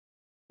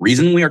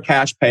 Reason we are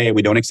cash pay,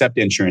 we don't accept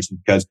insurance, is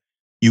because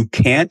you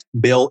can't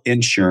bill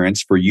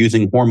insurance for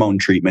using hormone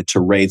treatment to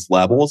raise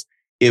levels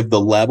if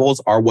the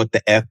levels are what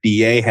the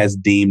FDA has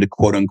deemed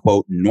quote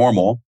unquote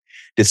normal,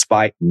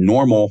 despite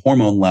normal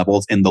hormone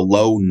levels in the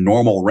low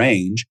normal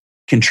range,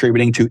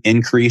 contributing to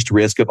increased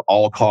risk of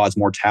all-cause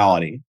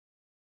mortality.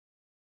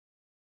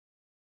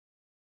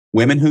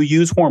 Women who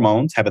use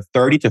hormones have a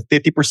 30 to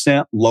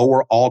 50%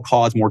 lower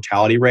all-cause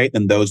mortality rate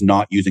than those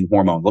not using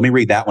hormones. Let me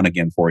read that one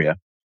again for you.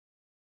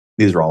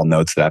 These are all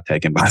notes that I've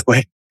taken, by the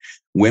way.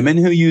 Women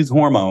who use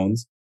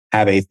hormones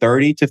have a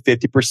 30 to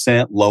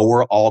 50%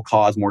 lower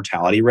all-cause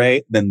mortality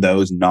rate than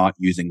those not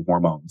using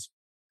hormones.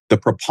 The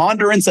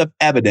preponderance of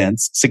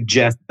evidence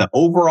suggests the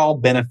overall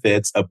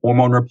benefits of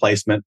hormone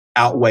replacement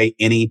outweigh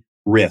any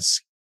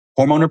risk.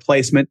 Hormone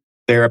replacement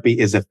therapy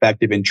is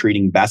effective in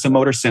treating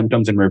vasomotor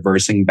symptoms and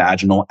reversing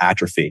vaginal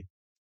atrophy.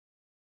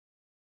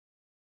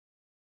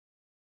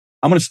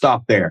 I'm going to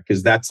stop there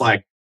because that's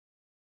like,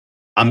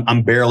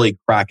 I'm barely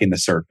cracking the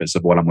surface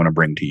of what I'm going to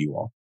bring to you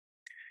all.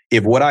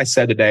 If what I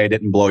said today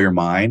didn't blow your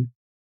mind,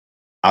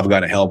 I've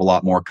got a hell of a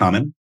lot more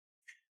coming.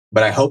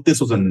 But I hope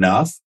this was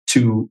enough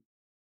to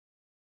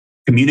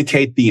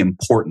communicate the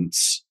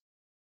importance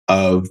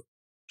of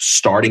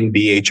starting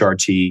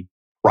BHRT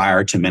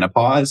prior to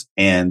menopause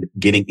and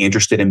getting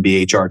interested in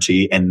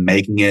BHRT and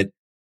making it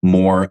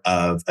more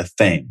of a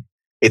thing.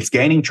 It's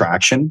gaining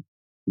traction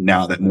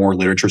now that more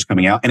literature is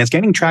coming out, and it's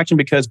gaining traction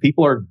because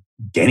people are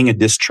gaining a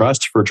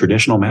distrust for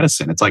traditional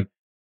medicine. It's like,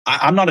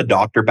 I'm not a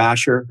doctor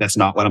basher. That's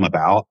not what I'm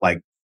about.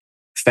 Like,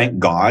 thank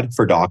God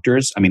for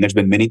doctors. I mean, there's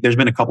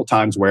been a couple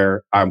times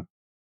where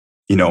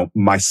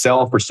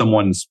myself or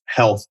someone's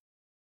health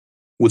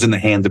was in the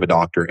hands of a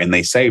doctor and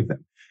they saved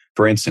them.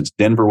 For instance,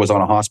 Denver was on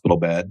a hospital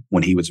bed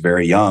when he was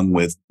very young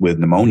with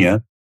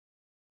pneumonia,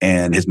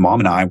 and his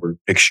mom and I were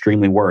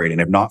extremely worried. And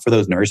if not for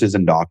those nurses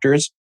and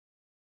doctors,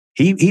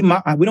 we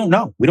don't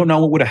know. We don't know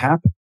what would have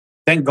happened.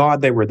 Thank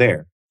God they were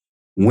there.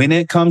 When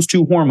it comes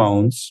to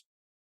hormones,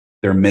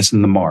 they're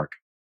missing the mark,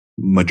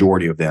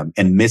 majority of them.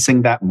 And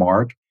missing that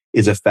mark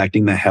is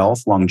affecting the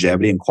health,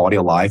 longevity, and quality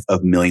of life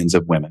of millions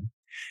of women.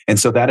 And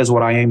so that is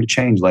what I aim to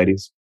change,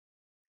 ladies.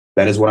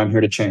 That is what I'm here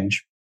to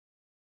change.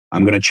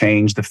 I'm going to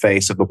change the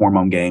face of the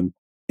hormone game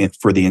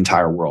for the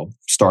entire world,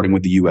 starting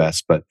with the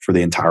US, but for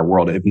the entire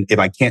world. If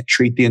I can't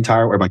treat the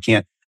entire, or if I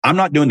can't, I'm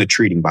not doing the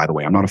treating, by the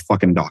way. I'm not a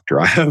fucking doctor.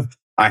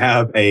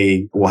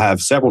 We'll have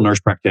several nurse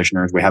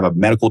practitioners. We have a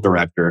medical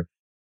director.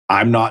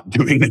 I'm not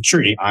doing the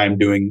treating. I'm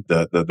doing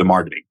the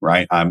marketing,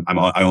 right? I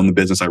own the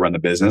business. I run the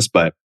business,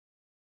 and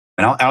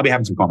I'll be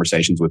having some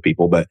conversations with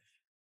people, but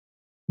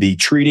the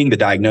treating, the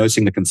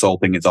diagnosing, the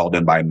consulting, it's all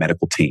done by a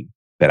medical team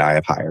that I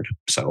have hired.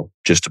 So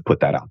just to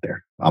put that out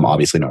there, I'm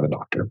obviously not a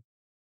doctor,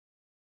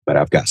 but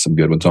I've got some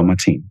good ones on my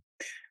team.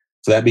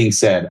 So that being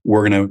said,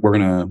 we're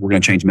gonna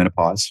change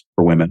menopause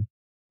for women.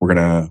 We're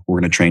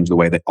gonna change the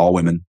way that all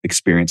women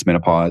experience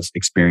menopause,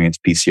 experience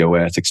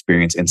PCOS,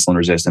 experience insulin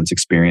resistance,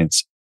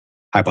 experience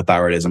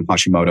hypothyroidism,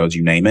 Hashimoto's,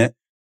 you name it.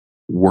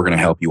 We're gonna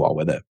help you all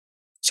with it.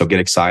 So get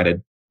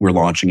excited. We're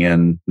launching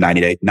in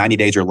 90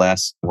 days or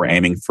less. We're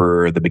aiming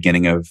for the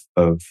beginning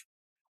we're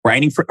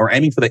aiming for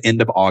the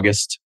end of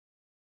August,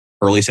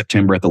 early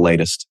September at the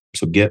latest.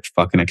 So get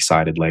fucking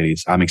excited,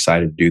 ladies. I'm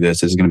excited to do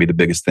this. This is going to be the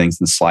biggest thing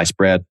since sliced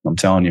bread. I'm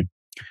telling you.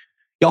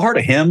 Y'all heard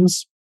of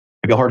Hims?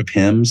 Have y'all heard of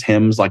Hims?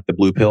 Hims like the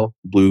blue pill,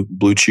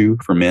 blue chew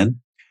for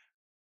men.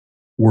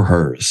 We're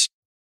hers.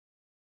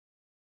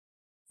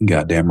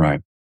 Goddamn right.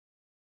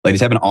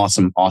 Ladies, have an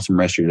awesome, awesome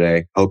rest of your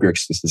day. Hope you're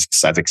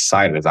as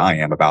excited as I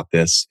am about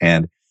this.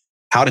 And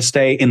how to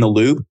stay in the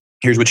loop.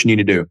 Here's what you need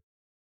to do.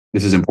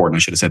 This is important. I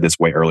should have said this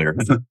way earlier.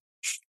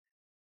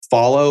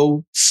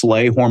 Follow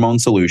Slay Hormone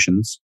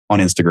Solutions on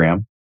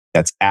Instagram.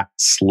 That's at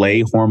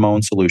Slay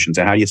Hormone Solutions.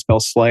 And how do you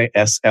spell Slay?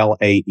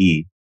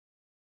 S-L-A-E.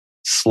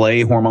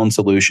 Slay Hormone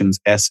Solutions,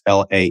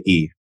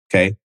 S-L-A-E.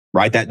 Okay?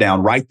 Write that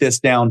down. Write this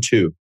down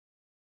too.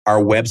 Our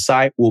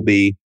website will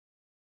be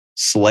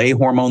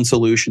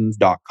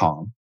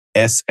slayhormonesolutions.com.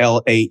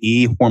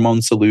 S-L-A-E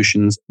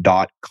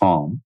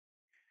hormonesolutions.com.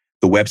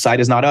 The website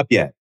is not up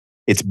yet.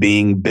 It's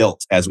being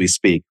built as we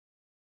speak.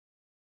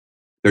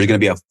 There's going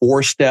to be a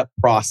 4-step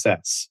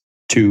process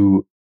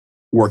to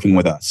working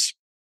with us.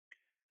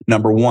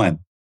 Number 1,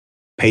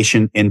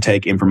 patient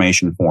intake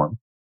information form.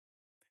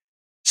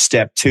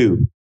 Step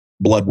 2,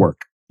 blood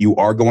work. You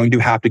are going to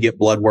have to get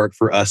blood work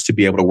for us to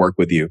be able to work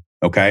with you.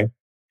 Okay.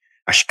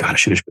 I should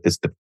have put this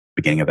at the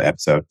beginning of the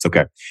episode. It's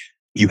okay.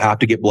 You have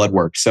to get blood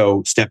work.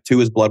 So step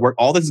 2 is blood work.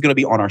 All this is going to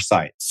be on our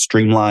site.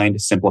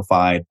 Streamlined,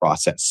 simplified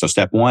process. So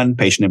step 1,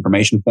 patient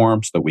information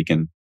form so that we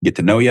can get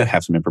to know you,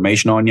 have some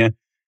information on you.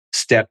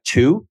 Step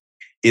 2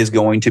 is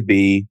going to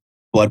be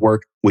blood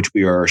work, which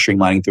we are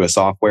streamlining through a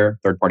software,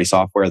 third-party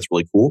software. That's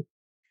really cool.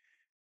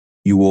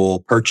 You will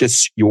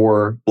purchase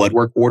your blood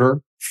work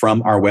order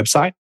from our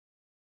website.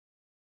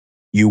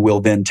 You will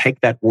then take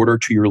that order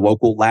to your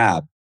local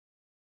lab,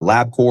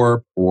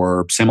 LabCorp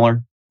or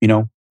similar. We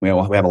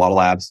have a lot of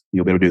labs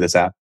you'll be able to do this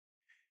at.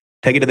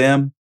 Take it to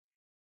them.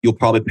 You'll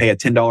probably pay a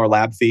 $10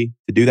 lab fee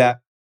to do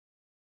that.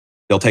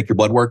 They'll take your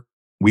blood work.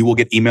 We will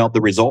get emailed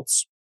the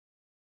results.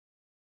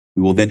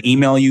 We will then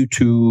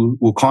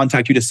we'll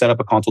contact you to set up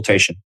a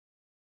consultation.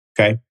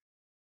 Okay.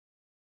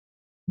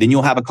 Then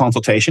you'll have a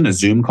consultation, a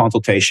Zoom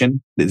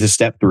consultation. This is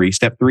step 3.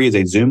 Step 3 is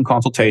a Zoom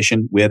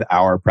consultation with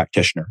our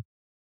practitioner.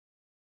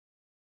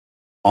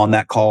 On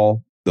that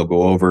call, they'll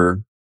go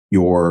over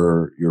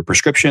your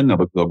prescription. They'll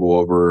go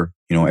over,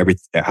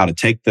 how to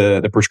take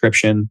the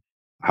prescription,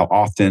 how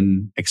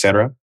often,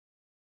 etc.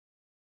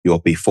 You'll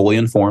be fully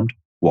informed.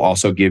 We'll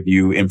also give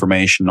you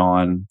information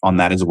on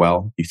that as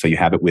well. So you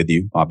have it with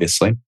you,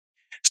 obviously.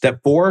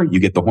 Step 4, you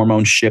get the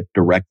hormones shipped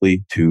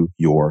directly to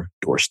your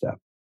doorstep.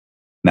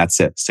 And that's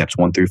it. Steps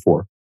 1 through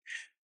 4.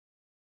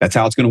 That's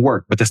how it's going to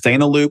work. But to stay in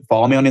the loop,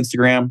 follow me on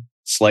Instagram,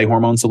 Slay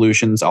Hormone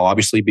Solutions. I'll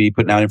obviously be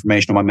putting out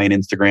information on my main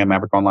Instagram,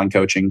 Maverick Online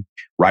Coaching.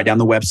 Write down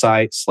the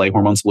website,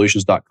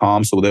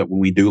 slayhormonesolutions.com, so that when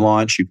we do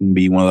launch, you can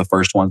be one of the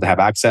first ones to have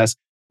access.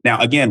 Now,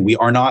 again, we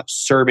are not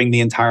serving the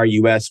entire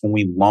US when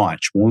we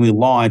launch. When we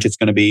launch, it's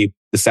going to be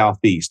the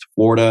Southeast,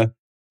 Florida,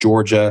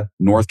 Georgia,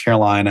 North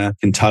Carolina,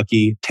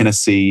 Kentucky,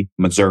 Tennessee,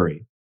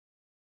 Missouri.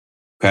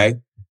 Okay.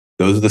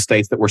 Those are the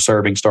states that we're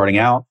serving starting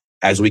out.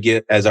 As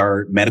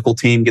our medical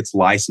team gets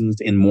licensed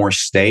in more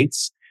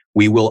states,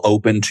 we will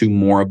open to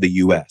more of the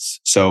US.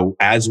 So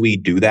as we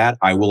do that,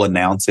 I will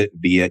announce it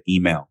via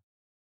email.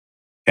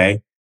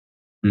 Okay.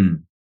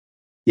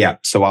 Yeah.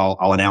 So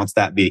I'll announce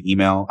that via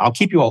email. I'll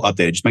keep you all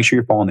updated. Just make sure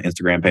you're following the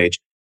Instagram page.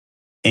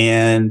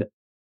 And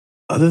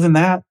other than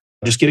that,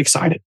 just get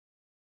excited.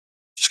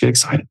 Just get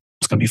excited.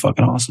 It's going to be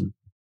fucking awesome.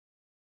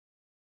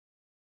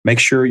 Make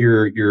sure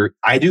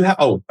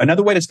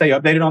another way to stay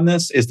updated on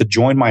this is to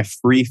join my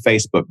free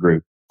Facebook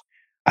group.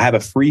 I have a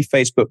free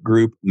Facebook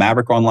group,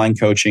 Maverick Online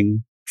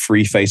Coaching,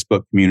 free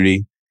Facebook community.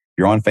 If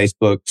you're on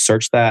Facebook,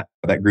 search that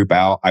group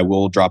out. I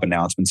will drop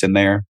announcements in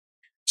there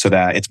so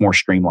that it's more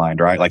streamlined,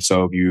 right? Like,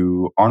 so if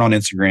you aren't on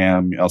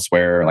Instagram,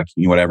 elsewhere, like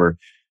whatever,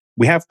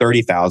 we have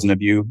 30,000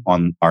 of you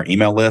on our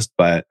email list,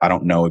 but I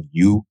don't know if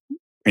you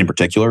in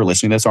particular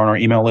listening to this are on our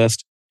email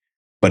list.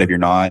 But if you're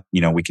not,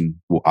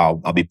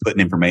 I'll be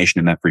putting information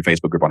in that free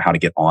Facebook group on how to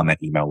get on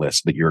that email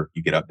list so that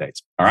you get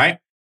updates. All right.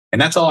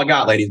 And that's all I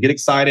got, ladies. Get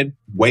excited.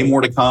 Way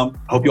more to come.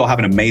 Hope you all have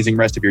an amazing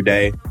rest of your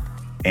day,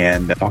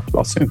 and talk to you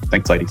all soon.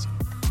 Thanks, ladies.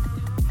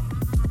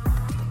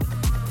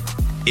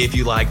 If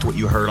you liked what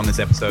you heard on this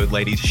episode,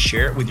 ladies,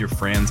 share it with your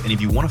friends. And if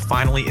you want to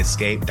finally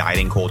escape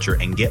dieting culture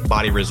and get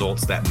body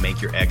results that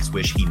make your ex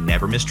wish he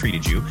never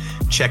mistreated you,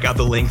 check out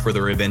the link for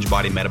the Revenge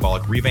Body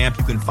Metabolic Revamp.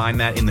 You can find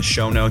that in the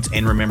show notes.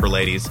 And remember,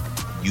 ladies,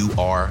 you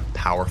are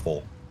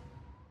powerful.